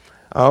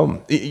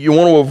 You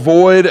want to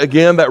avoid,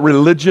 again, that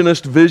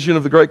religionist vision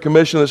of the Great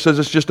Commission that says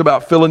it's just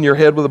about filling your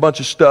head with a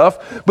bunch of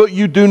stuff. But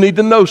you do need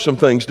to know some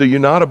things, do you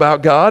not,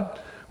 about God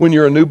when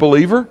you're a new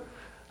believer?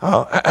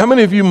 How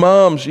many of you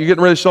moms, you're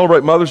getting ready to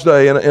celebrate Mother's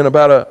Day in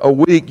about a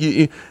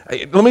week.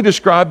 Let me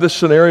describe this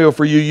scenario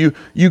for you.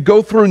 You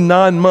go through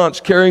 9 months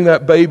carrying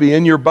that baby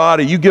in your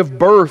body. You give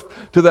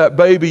birth to that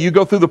baby. You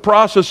go through the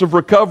process of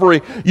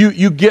recovery.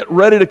 You get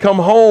ready to come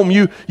home.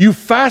 You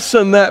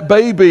fasten that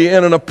baby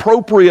in an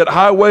appropriate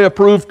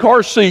highway-approved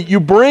car seat. You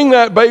bring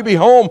that baby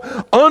home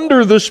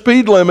under the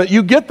speed limit.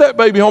 You get that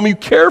baby home. You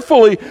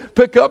carefully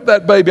pick up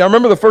that baby. I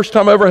remember the first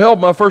time I ever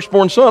held my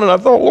firstborn son, and I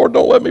thought, Lord,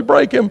 don't let me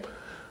break him.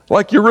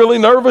 Like you're really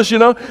nervous, you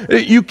know.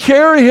 You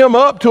carry him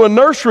up to a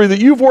nursery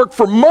that you've worked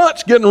for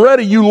months getting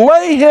ready. You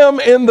lay him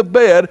in the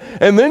bed,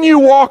 and then you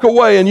walk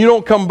away and you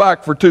don't come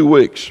back for 2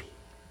 weeks.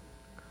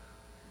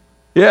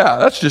 Yeah,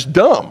 that's just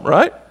dumb,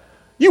 right?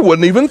 You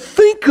wouldn't even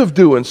think of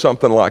doing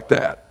something like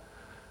that.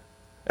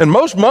 And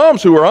most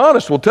moms who are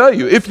honest will tell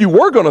you, if you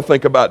were going to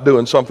think about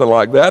doing something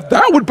like that,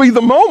 that would be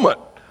the moment.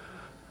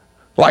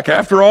 Like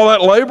after all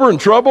that labor and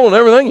trouble and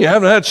everything, you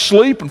haven't had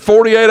sleep in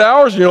 48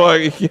 hours, and you're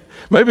like,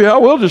 maybe I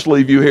will just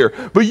leave you here.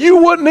 But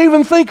you wouldn't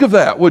even think of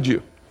that, would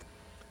you?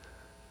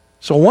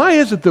 So why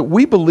is it that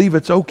we believe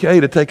it's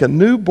okay to take a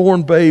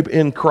newborn babe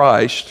in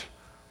Christ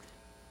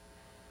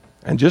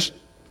and just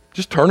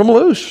turn them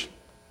loose?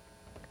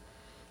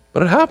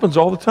 But it happens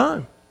all the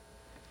time.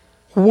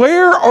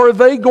 Where are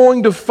they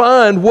going to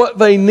find what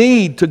they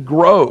need to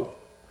grow?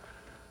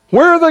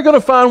 Where are they going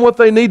to find what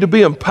they need to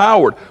be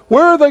empowered?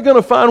 Where are they going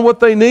to find what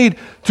they need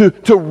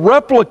to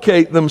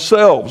replicate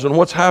themselves and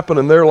what's happened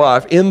in their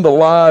life in the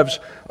lives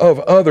of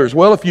others?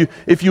 Well,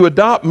 if you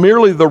adopt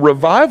merely the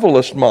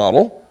revivalist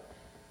model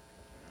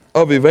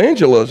of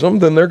evangelism,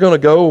 then they're going to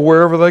go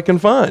wherever they can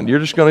find. You're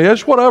just going to,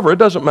 yes, whatever, it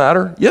doesn't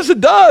matter. Yes,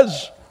 it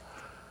does.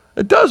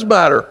 It does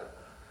matter.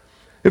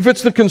 If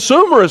it's the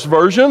consumerist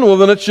version, well,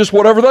 then it's just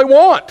whatever they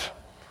want,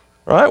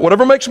 right?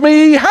 Whatever makes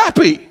me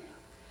happy.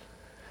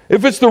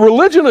 If it's the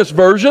religionist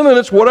version, then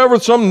it's whatever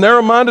some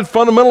narrow-minded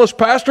fundamentalist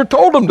pastor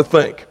told them to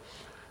think.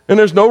 And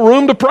there's no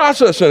room to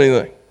process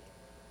anything.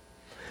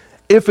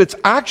 If it's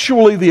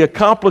actually the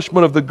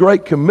accomplishment of the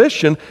Great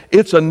Commission,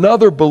 it's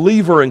another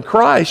believer in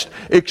Christ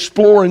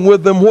exploring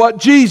with them what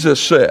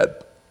Jesus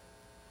said.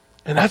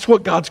 And that's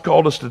what God's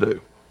called us to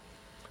do.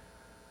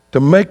 To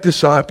make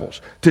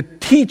disciples, to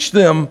teach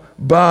them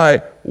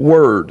by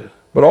word,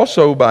 but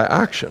also by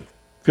action.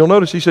 If you'll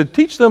notice, he said,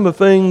 teach them the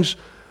things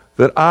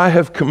that I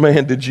have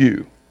commanded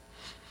you.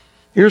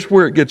 Here's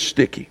where it gets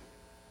sticky.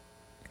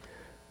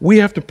 We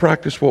have to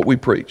practice what we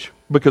preach,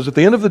 because at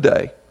the end of the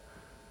day,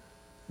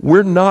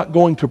 we're not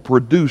going to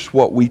produce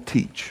what we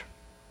teach.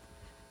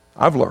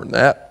 I've learned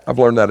that. I've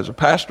learned that as a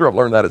pastor. I've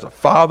learned that as a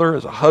father,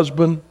 as a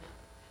husband,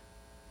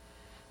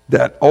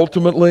 that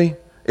ultimately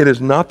it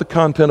is not the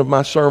content of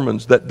my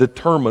sermons that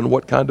determine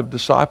what kind of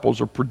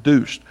disciples are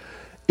produced.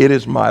 It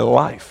is my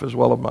life as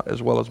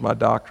well as my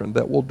doctrine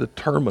that will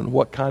determine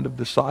what kind of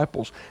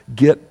disciples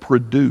get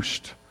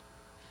produced.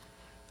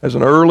 As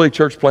an early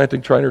church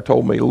planting trainer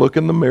told me, look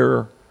in the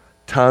mirror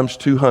times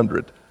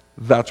 200.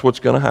 That's what's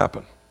going to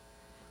happen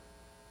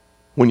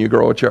when you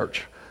grow a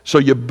church. So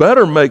you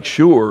better make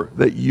sure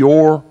that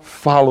you're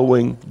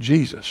following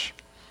Jesus.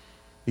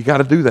 You got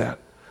to do that.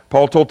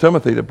 Paul told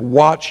Timothy to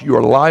watch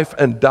your life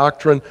and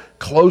doctrine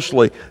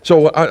closely.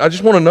 So I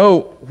just want to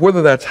know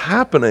whether that's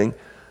happening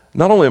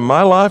not only in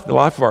my life, the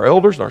life of our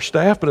elders and our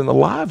staff, but in the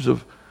lives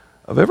of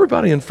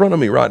everybody in front of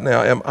me right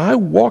now. Am I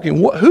walking?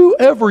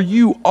 Whoever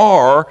you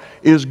are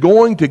is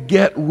going to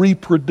get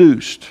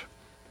reproduced.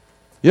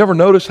 You ever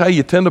notice how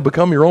you tend to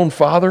become your own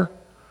father?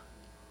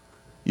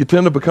 You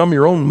tend to become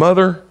your own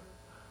mother?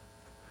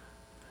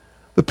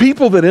 The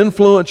people that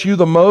influence you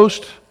the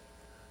most,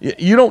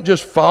 you don't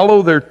just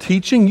follow their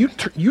teaching,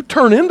 you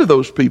turn into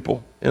those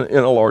people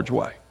in a large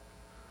way.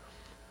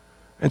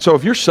 And so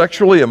if you're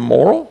sexually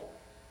immoral,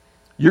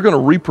 you're going to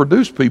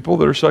reproduce people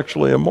that are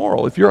sexually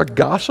immoral. If you're a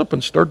gossip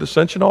and stir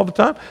dissension all the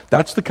time,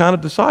 that's the kind of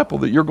disciple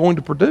that you're going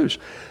to produce.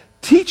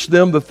 Teach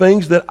them the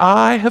things that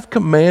I have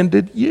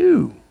commanded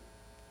you.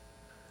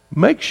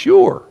 Make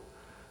sure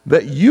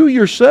that you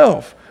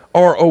yourself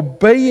are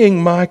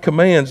obeying my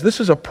commands. This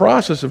is a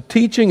process of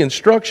teaching,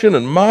 instruction,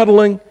 and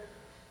modeling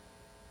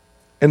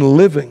and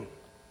living.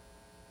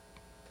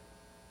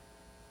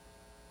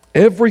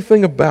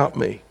 Everything about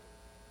me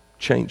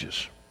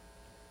changes.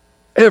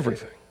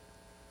 Everything.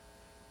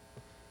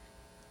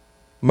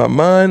 My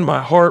mind,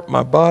 my heart,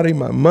 my body,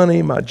 my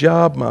money, my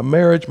job, my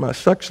marriage, my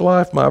sex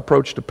life, my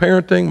approach to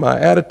parenting, my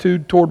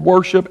attitude toward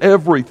worship,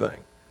 everything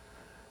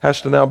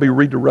has to now be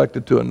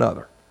redirected to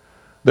another.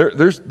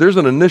 There's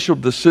an initial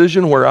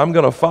decision where I'm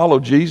going to follow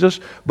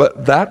Jesus,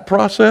 but that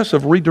process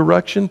of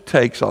redirection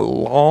takes a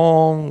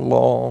long,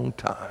 long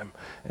time.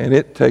 And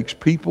it takes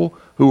people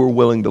who are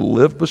willing to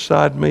live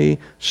beside me,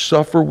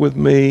 suffer with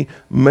me,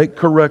 make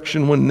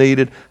correction when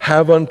needed,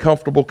 have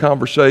uncomfortable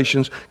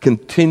conversations,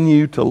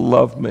 continue to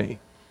love me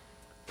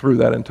through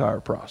that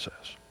entire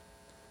process.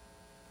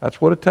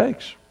 That's what it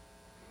takes.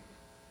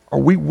 Are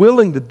we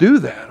willing to do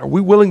that? Are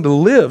we willing to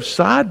live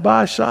side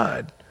by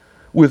side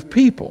with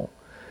people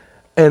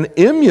and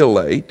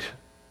emulate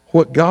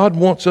what God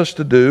wants us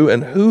to do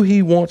and who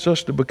He wants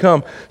us to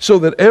become, so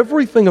that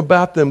everything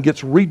about them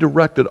gets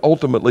redirected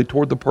ultimately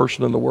toward the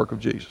person and the work of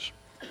Jesus?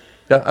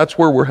 That's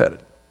where we're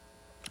headed.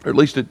 Or at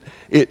least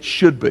it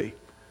should be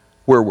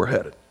where we're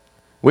headed.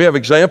 We have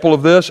example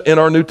of this in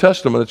our New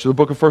Testament. It's the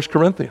book of 1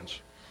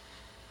 Corinthians.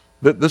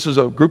 This is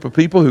a group of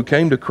people who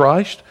came to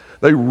Christ.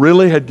 They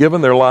really had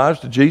given their lives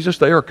to Jesus.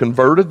 They are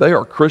converted. They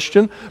are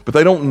Christian, but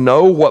they don't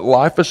know what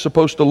life is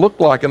supposed to look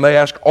like. And they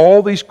ask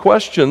all these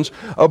questions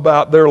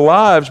about their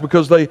lives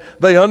because they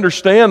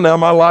understand now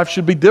my life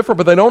should be different,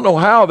 but they don't know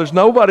how. There's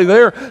nobody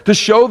there to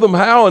show them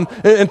how.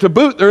 And to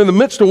boot, they're in the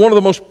midst of one of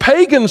the most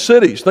pagan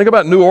cities. Think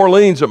about New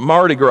Orleans at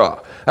Mardi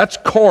Gras. That's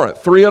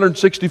Corinth,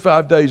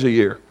 365 days a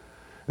year.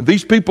 And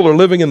these people are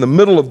living in the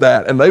middle of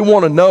that, and they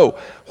want to know,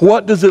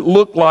 what does it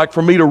look like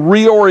for me to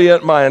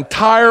reorient my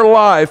entire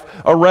life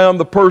around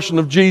the person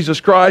of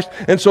Jesus Christ?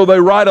 And so they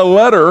write a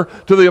letter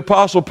to the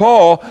Apostle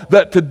Paul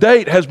that to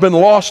date has been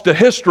lost to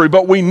history,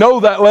 but we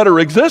know that letter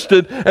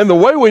existed, and the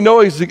way we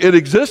know it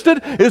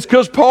existed is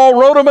because Paul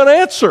wrote him an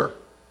answer.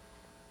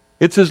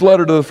 It's his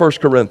letter to the 1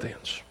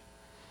 Corinthians.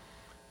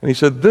 And he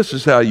said, this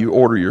is how you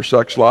order your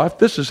sex life.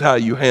 This is how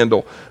you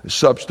handle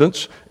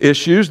substance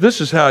issues.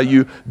 This is how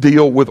you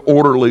deal with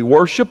orderly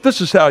worship. This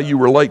is how you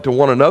relate to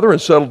one another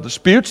and settle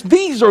disputes.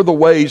 These are the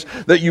ways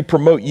that you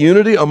promote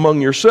unity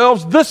among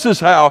yourselves. This is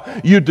how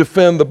you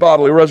defend the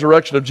bodily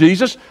resurrection of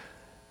Jesus.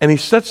 And he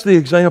sets the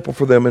example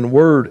for them in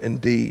word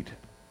and deed.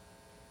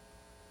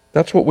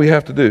 That's what we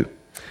have to do.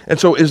 And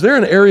so is there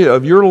an area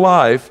of your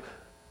life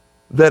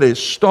that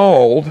is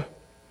stalled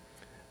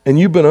and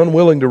you've been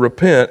unwilling to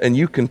repent, and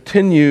you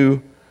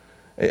continue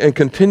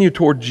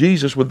toward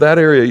Jesus with that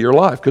area of your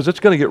life? Because it's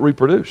going to get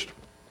reproduced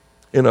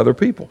in other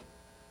people.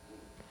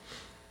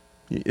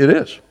 It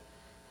is.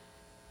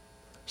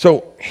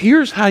 So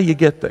here's how you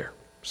get there.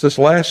 It's this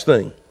last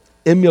thing,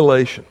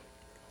 emulation.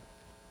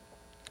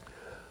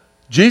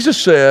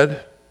 Jesus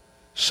said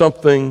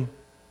something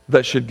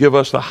that should give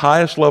us the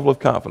highest level of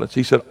confidence.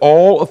 He said,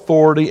 all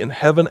authority in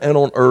heaven and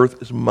on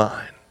earth is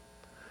mine.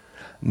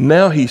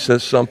 Now he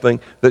says something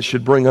that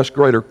should bring us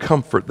greater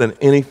comfort than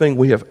anything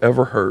we have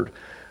ever heard.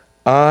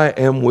 I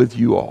am with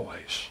you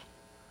always,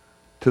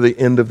 to the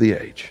end of the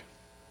age.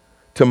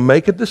 To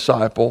make a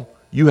disciple,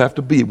 you have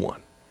to be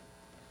one.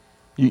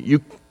 You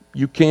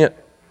can't,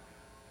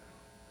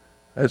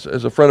 as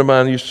a friend of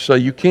mine used to say,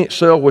 you can't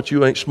sell what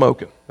you ain't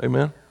smoking.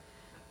 Amen?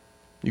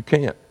 You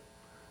can't.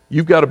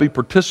 You've got to be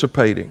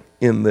participating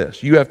in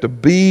this. You have to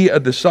be a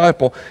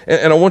disciple.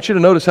 And I want you to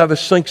notice how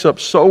this syncs up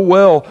so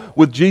well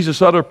with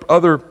Jesus'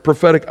 other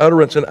prophetic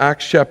utterance in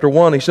Acts chapter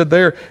 1. He said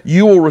there,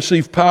 you will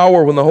receive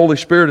power when the Holy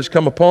Spirit has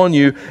come upon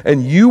you,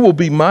 and you will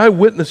be my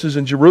witnesses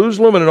in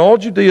Jerusalem and in all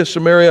Judea,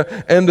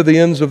 Samaria, and to the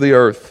ends of the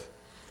earth.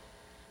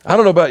 I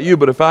don't know about you,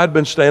 but if I'd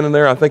been standing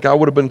there, I think I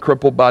would have been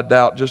crippled by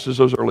doubt just as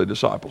those early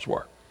disciples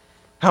were.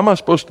 How am I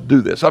supposed to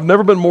do this? I've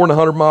never been more than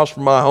 100 miles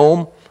from my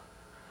home.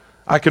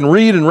 I can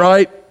read and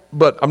write,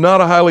 but I'm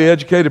not a highly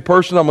educated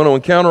person. I'm going to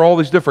encounter all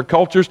these different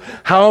cultures.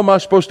 How am I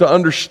supposed to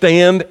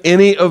understand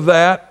any of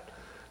that?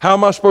 How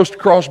am I supposed to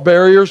cross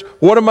barriers?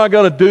 What am I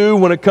going to do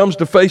when it comes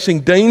to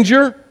facing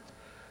danger?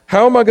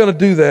 How am I going to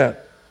do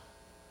that?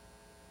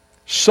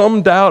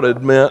 Some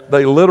doubted meant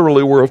they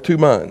literally were of two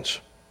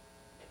minds.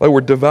 They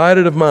were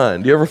divided of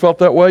mind. You ever felt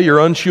that way?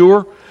 You're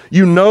unsure.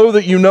 You know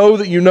that you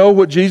know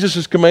what Jesus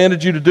has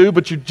commanded you to do,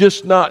 but you're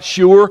just not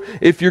sure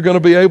if you're going to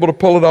be able to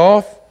pull it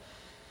off.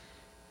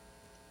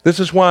 This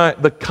is why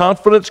the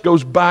confidence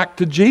goes back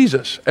to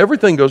Jesus.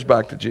 Everything goes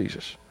back to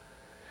Jesus.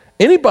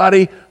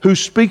 Anybody who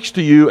speaks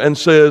to you and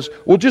says,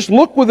 well, just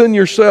look within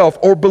yourself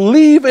or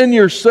believe in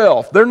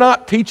yourself, they're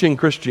not teaching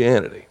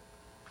Christianity.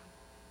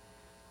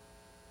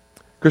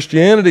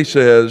 Christianity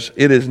says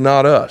it is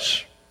not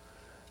us.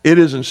 It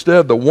is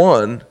instead the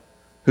one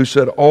who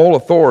said all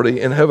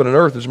authority in heaven and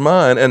earth is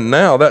mine, and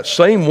now that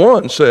same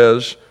one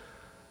says,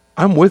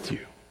 I'm with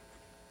you.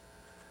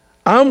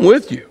 I'm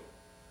with you.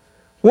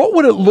 What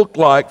would it look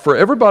like for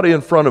everybody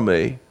in front of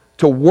me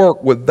to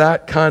work with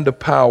that kind of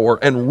power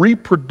and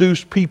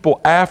reproduce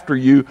people after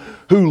you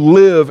who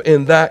live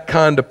in that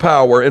kind of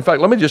power? In fact,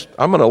 I'm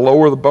going to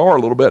lower the bar a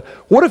little bit.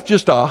 What if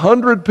just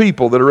 100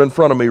 people that are in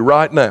front of me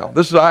right now,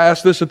 I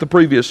asked this at the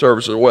previous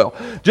service as well,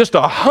 just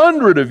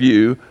 100 of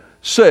you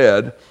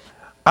said,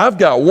 I've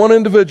got one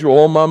individual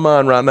on my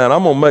mind right now, and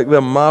I'm going to make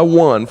them my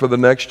one for the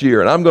next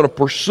year, and I'm going to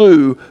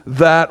pursue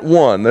that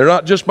one. They're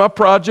not just my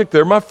project,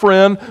 they're my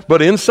friend,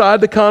 but inside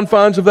the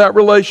confines of that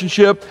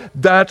relationship,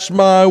 that's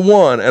my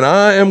one. And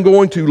I am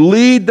going to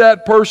lead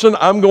that person.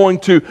 I'm going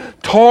to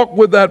talk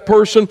with that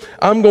person.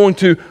 I'm going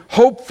to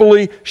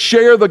hopefully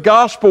share the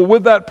gospel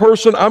with that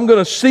person. I'm going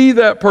to see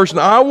that person.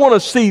 I want to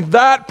see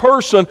that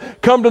person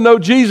come to know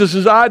Jesus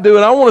as I do,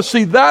 and I want to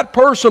see that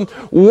person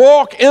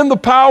walk in the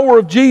power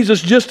of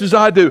Jesus just as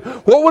I do?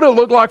 What would it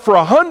look like for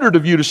 100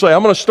 of you to say,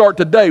 I'm going to start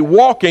today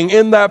walking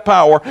in that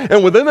power,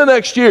 and within the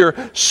next year,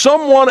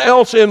 someone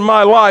else in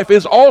my life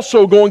is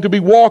also going to be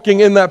walking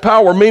in that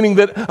power, meaning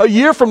that a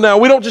year from now,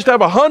 we don't just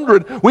have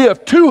 100, we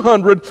have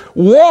 200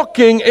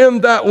 walking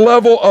in that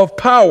level of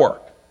power.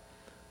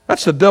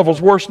 That's the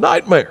devil's worst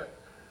nightmare.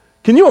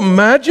 Can you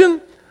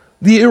imagine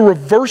the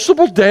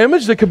irreversible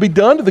damage that could be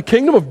done to the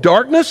kingdom of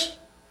darkness?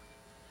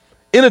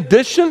 In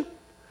addition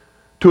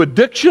to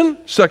addiction,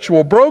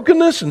 sexual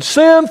brokenness and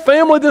sin,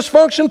 family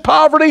dysfunction,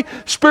 poverty,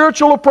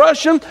 spiritual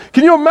oppression.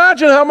 Can you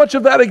imagine how much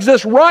of that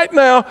exists right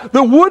now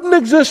that wouldn't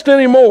exist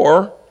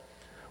anymore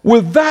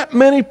with that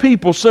many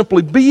people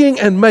simply being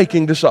and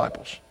making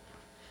disciples?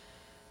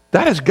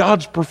 That is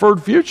God's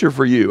preferred future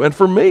for you and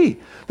for me.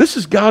 This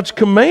is God's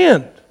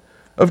command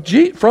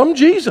from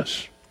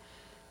Jesus.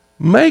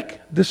 Make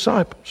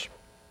disciples.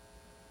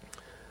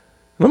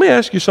 Let me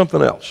ask you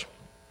something else.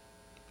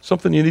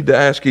 Something you need to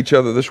ask each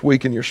other this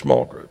week in your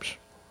small groups.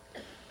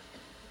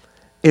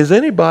 Is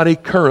anybody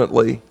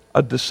currently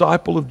a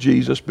disciple of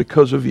Jesus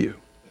because of you?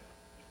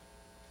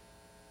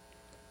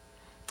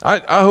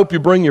 I hope you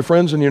bring your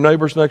friends and your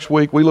neighbors next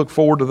week. We look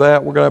forward to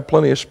that. We're going to have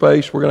plenty of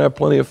space. We're going to have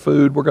plenty of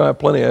food. We're going to have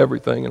plenty of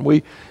everything. And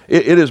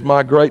it is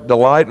my great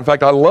delight. In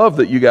fact, I love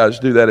that you guys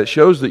do that. It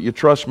shows that you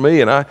trust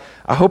me. And I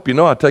hope you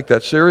know I take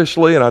that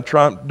seriously, and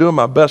I'm doing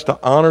my best to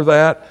honor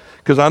that,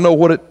 because I know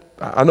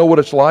what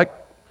it's like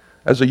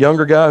as a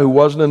younger guy who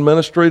wasn't in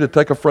ministry to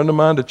take a friend of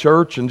mine to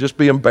church and just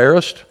be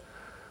embarrassed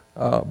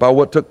by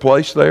what took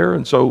place there.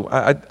 And so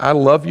I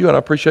love you and I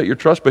appreciate your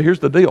trust. But here's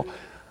the deal.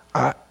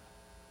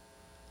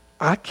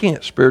 I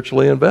can't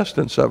spiritually invest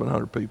in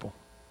 700 people.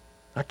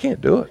 I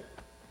can't do it.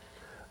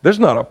 There's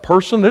not a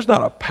person, there's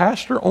not a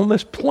pastor on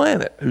this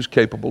planet who's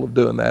capable of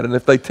doing that. And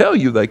if they tell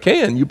you they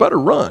can, you better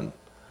run.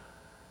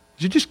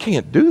 You just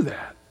can't do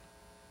that.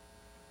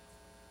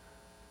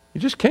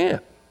 You just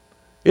can't.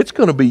 It's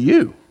going to be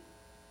you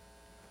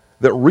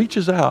that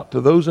reaches out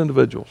to those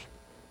individuals.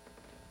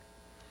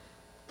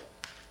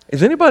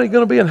 Is anybody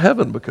going to be in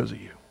heaven because of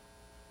you?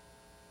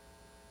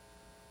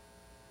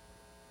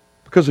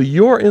 Because of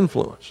your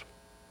influence?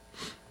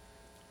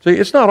 See,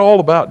 it's not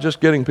all about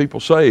just getting people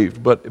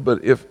saved, but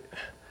if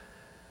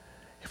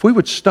we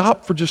would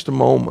stop for just a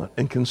moment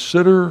and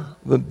consider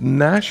the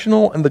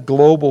national and the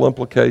global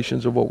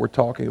implications of what we're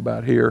talking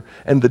about here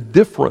and the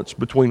difference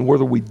between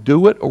whether we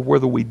do it or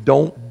whether we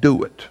don't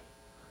do it.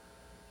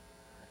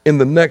 In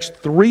the next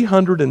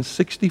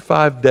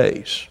 365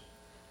 days,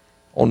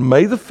 on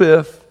May the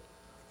 5th,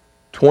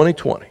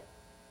 2020,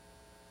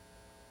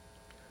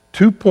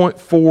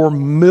 2.4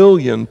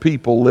 million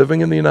people living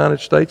in the United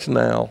States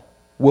now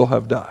will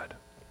have died.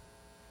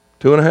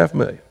 2.5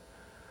 million.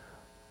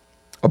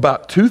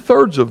 About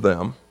 2/3 of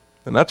them,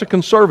 and that's a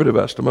conservative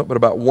estimate, but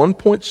about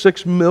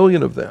 1.6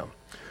 million of them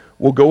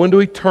will go into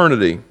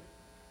eternity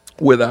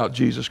without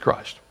Jesus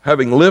Christ,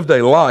 having lived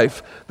a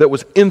life that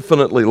was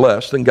infinitely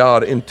less than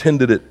God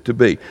intended it to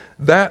be.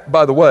 That,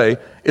 by the way,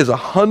 is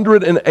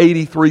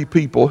 183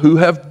 people who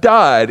have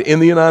died in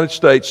the United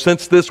States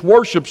since this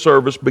worship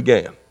service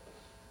began.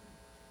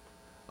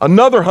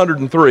 Another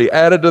 103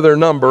 added to their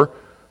number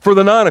for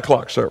the 9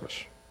 o'clock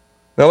service.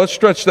 Now let's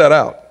stretch that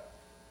out.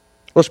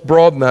 Let's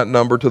broaden that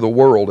number to the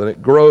world, and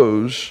it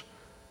grows.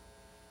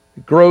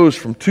 It grows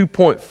from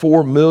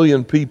 2.4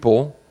 million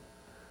people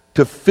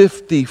to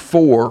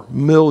 54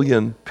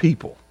 million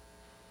people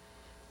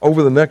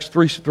over the next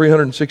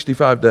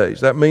 365 days.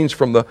 That means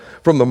from the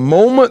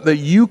moment that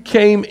you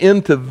came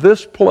into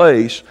this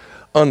place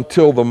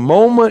until the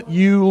moment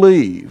you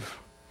leave,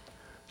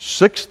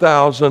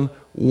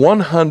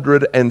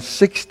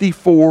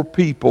 6,164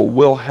 people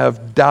will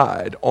have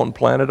died on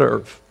planet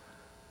Earth,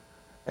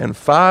 and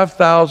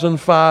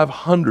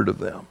 5,500 of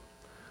them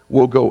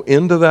will go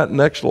into that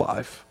next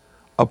life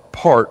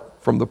apart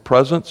from the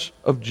presence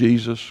of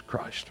Jesus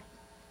Christ.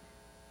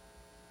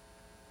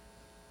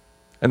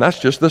 And that's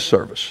just this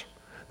service.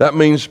 That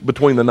means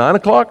between the 9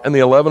 o'clock and the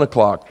 11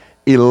 o'clock,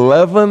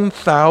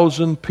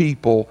 11,000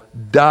 people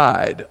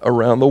died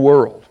around the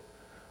world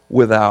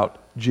without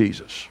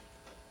Jesus.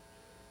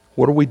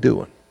 What are we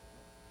doing?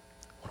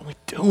 What are we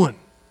doing?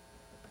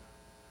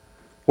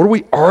 What are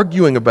we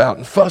arguing about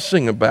and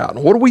fussing about?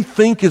 And what do we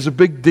think is a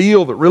big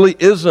deal that really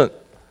isn't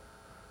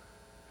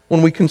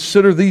when we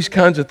consider these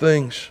kinds of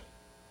things?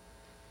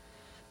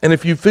 And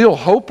if you feel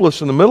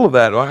hopeless in the middle of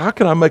that, well, how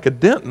can I make a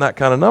dent in that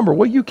kind of number?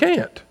 Well, you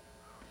can't.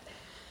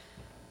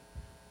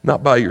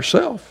 Not by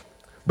yourself,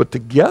 but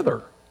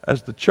together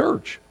as the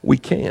church, we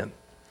can.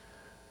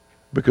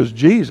 Because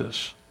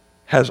Jesus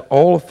has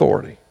all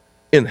authority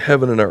in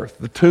heaven and earth.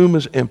 The tomb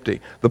is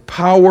empty. The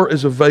power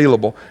is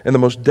available. And the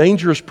most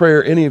dangerous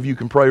prayer any of you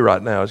can pray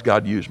right now is,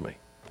 God, use me.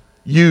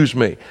 Use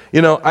me.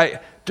 You know,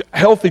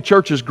 healthy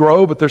churches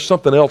grow, but there's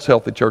something else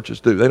healthy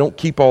churches do. They don't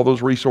keep all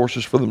those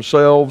resources for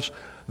themselves.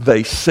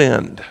 They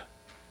send.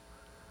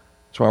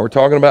 That's why we're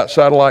talking about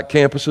satellite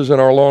campuses in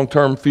our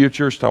long-term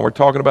future. It's why we're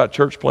talking about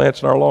church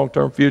plants in our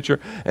long-term future.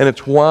 And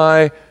it's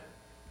why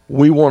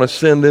we want to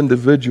send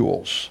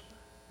individuals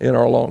in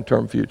our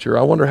long-term future.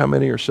 I wonder how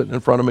many are sitting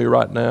in front of me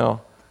right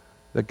now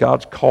that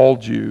God's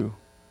called you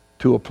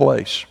to a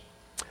place.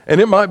 And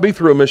it might be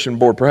through a mission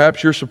board.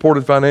 Perhaps you're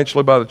supported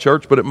financially by the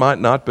church, but it might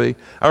not be.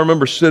 I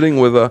remember sitting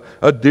with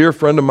a dear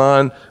friend of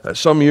mine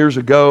some years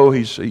ago.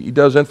 He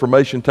does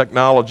information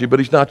technology, but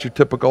he's not your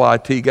typical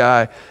IT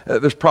guy.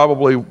 There's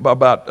probably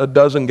about a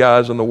dozen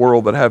guys in the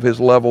world that have his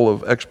level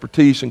of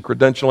expertise and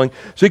credentialing.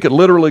 So he could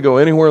literally go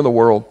anywhere in the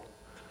world.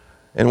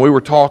 And we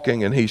were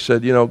talking, and he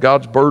said,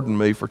 God's burdened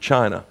me for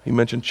China. He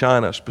mentioned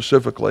China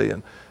specifically,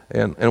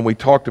 and we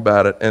talked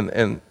about it.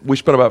 And we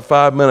spent about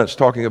 5 minutes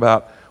talking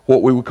about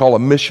what we would call a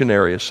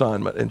missionary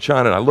assignment in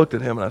China. And I looked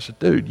at him and I said,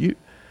 dude,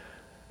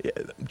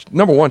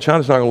 number one,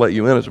 China's not going to let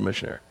you in as a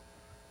missionary.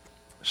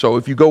 So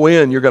if you go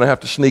in, you're going to have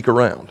to sneak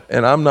around.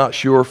 And I'm not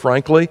sure,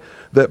 frankly,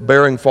 that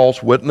bearing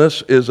false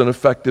witness is an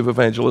effective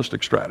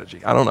evangelistic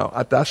strategy. I don't know.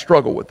 I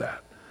struggle with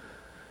that.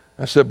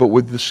 I said, but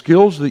with the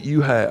skills that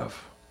you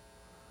have,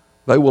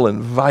 they will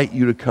invite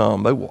you to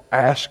come. They will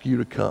ask you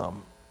to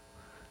come.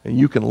 And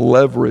you can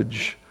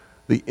leverage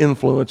the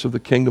influence of the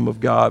kingdom of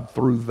God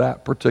through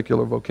that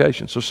particular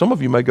vocation. So some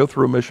of you may go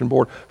through a mission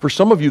board. For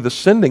some of you, the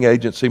sending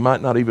agency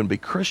might not even be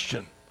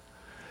Christian.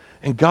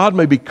 And God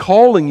may be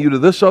calling you to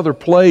this other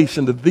place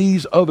and to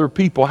these other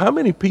people. How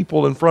many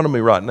people in front of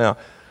me right now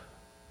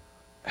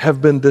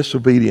have been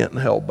disobedient and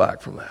held back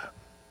from that?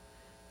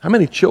 How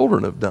many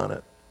children have done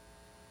it?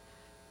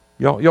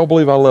 Y'all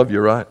believe I love you,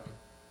 right?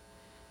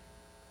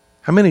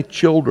 How many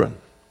children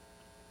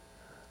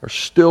are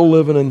still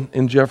living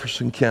in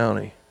Jefferson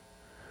County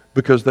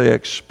because they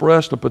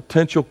expressed a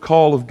potential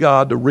call of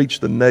God to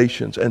reach the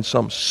nations, and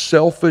some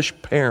selfish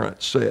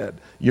parent said,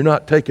 you're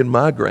not taking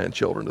my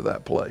grandchildren to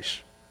that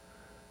place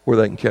where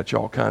they can catch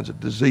all kinds of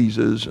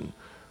diseases, and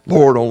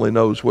Lord only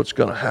knows what's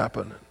going to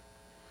happen.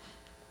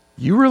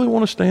 You really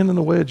want to stand in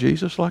the way of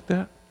Jesus like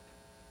that?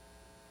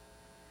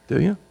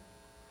 Do you?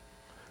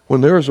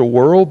 When there is a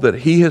world that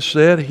He has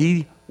said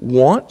He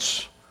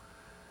wants,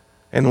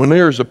 and when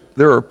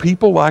there are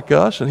people like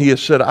us and He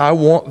has said, I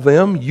want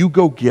them, you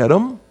go get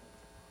them.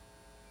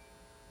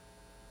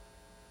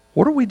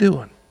 What are we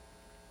doing?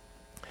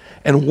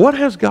 And what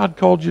has God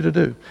called you to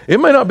do? It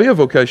may not be a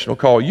vocational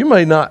call. You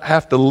may not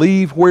have to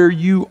leave where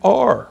you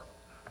are.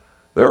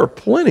 There are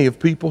plenty of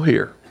people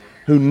here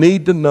who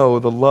need to know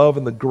the love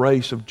and the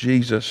grace of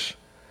Jesus.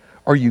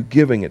 Are you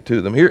giving it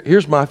to them?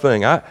 Here's my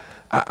thing.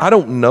 I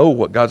don't know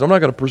what I'm not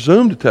going to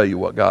presume to tell you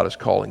what God is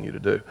calling you to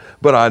do.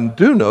 But I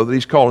do know that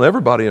He's calling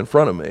everybody in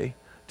front of me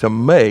to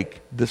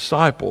make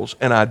disciples.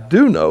 And I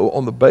do know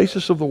on the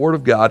basis of the Word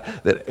of God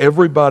that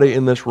everybody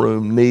in this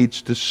room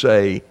needs to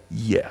say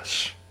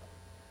yes.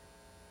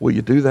 Will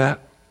you do that?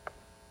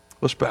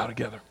 Let's bow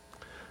together.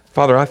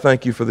 Father, I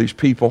thank You for these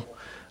people.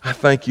 I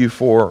thank You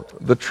for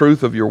the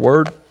truth of Your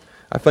Word.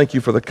 I thank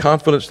You for the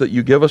confidence that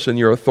You give us in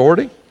Your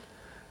authority.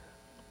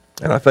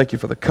 And I thank You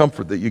for the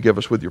comfort that You give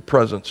us with Your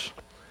presence.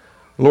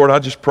 Lord, I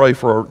just pray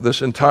for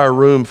this entire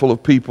room full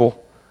of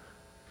people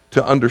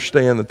to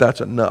understand that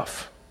that's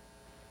enough.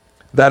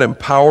 That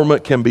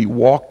empowerment can be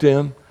walked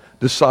in.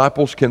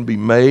 Disciples can be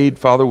made.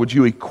 Father, would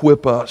You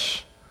equip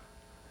us?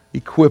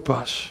 Equip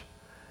us.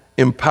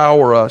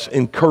 Empower us.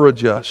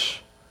 Encourage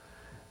us.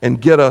 And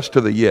get us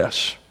to the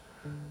yes,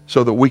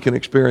 so that we can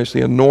experience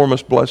the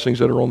enormous blessings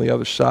that are on the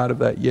other side of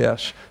that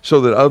yes, so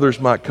that others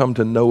might come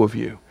to know of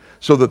You,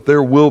 so that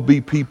there will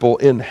be people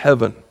in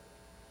heaven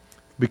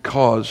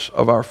because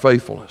of our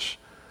faithfulness,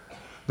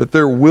 that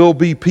there will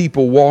be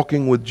people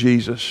walking with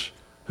Jesus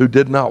who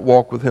did not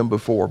walk with Him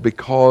before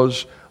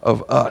because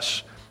of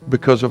us,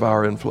 because of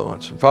our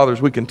influence. And Father,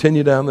 as we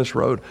continue down this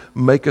road,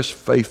 make us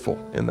faithful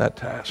in that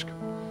task.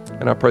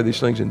 And I pray these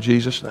things in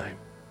Jesus' name.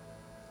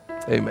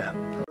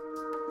 Amen.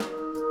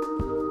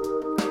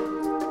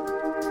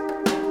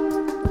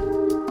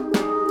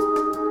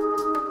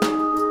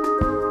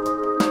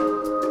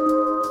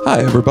 Hi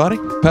everybody,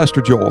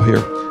 Pastor Joel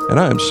here, and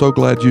I am so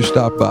glad you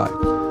stopped by.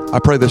 I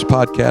pray this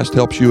podcast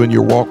helps you in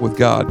your walk with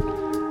God.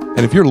 And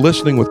if you're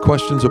listening with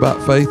questions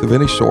about faith of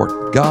any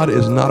sort, God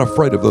is not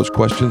afraid of those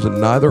questions, and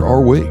neither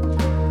are we.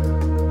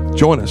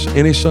 Join us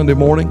any Sunday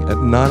morning at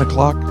 9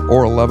 o'clock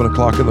or 11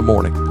 o'clock in the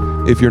morning.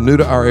 If you're new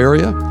to our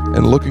area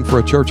and looking for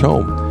a church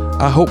home,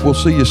 I hope we'll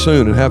see you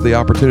soon and have the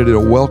opportunity to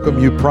welcome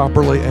you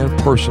properly and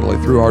personally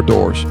through our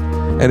doors.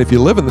 And if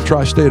you live in the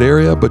tri-state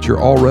area, but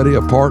you're already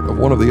a part of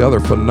one of the other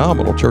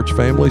phenomenal church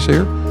families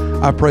here,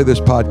 I pray this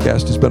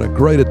podcast has been a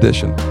great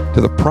addition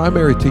to the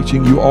primary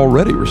teaching you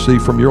already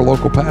receive from your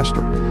local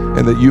pastor,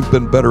 and that you've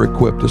been better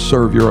equipped to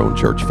serve your own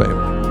church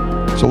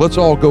family. So let's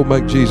all go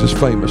make Jesus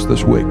famous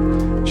this week.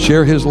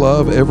 Share His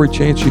love every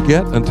chance you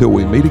get until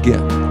we meet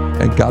again,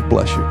 and God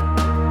bless you.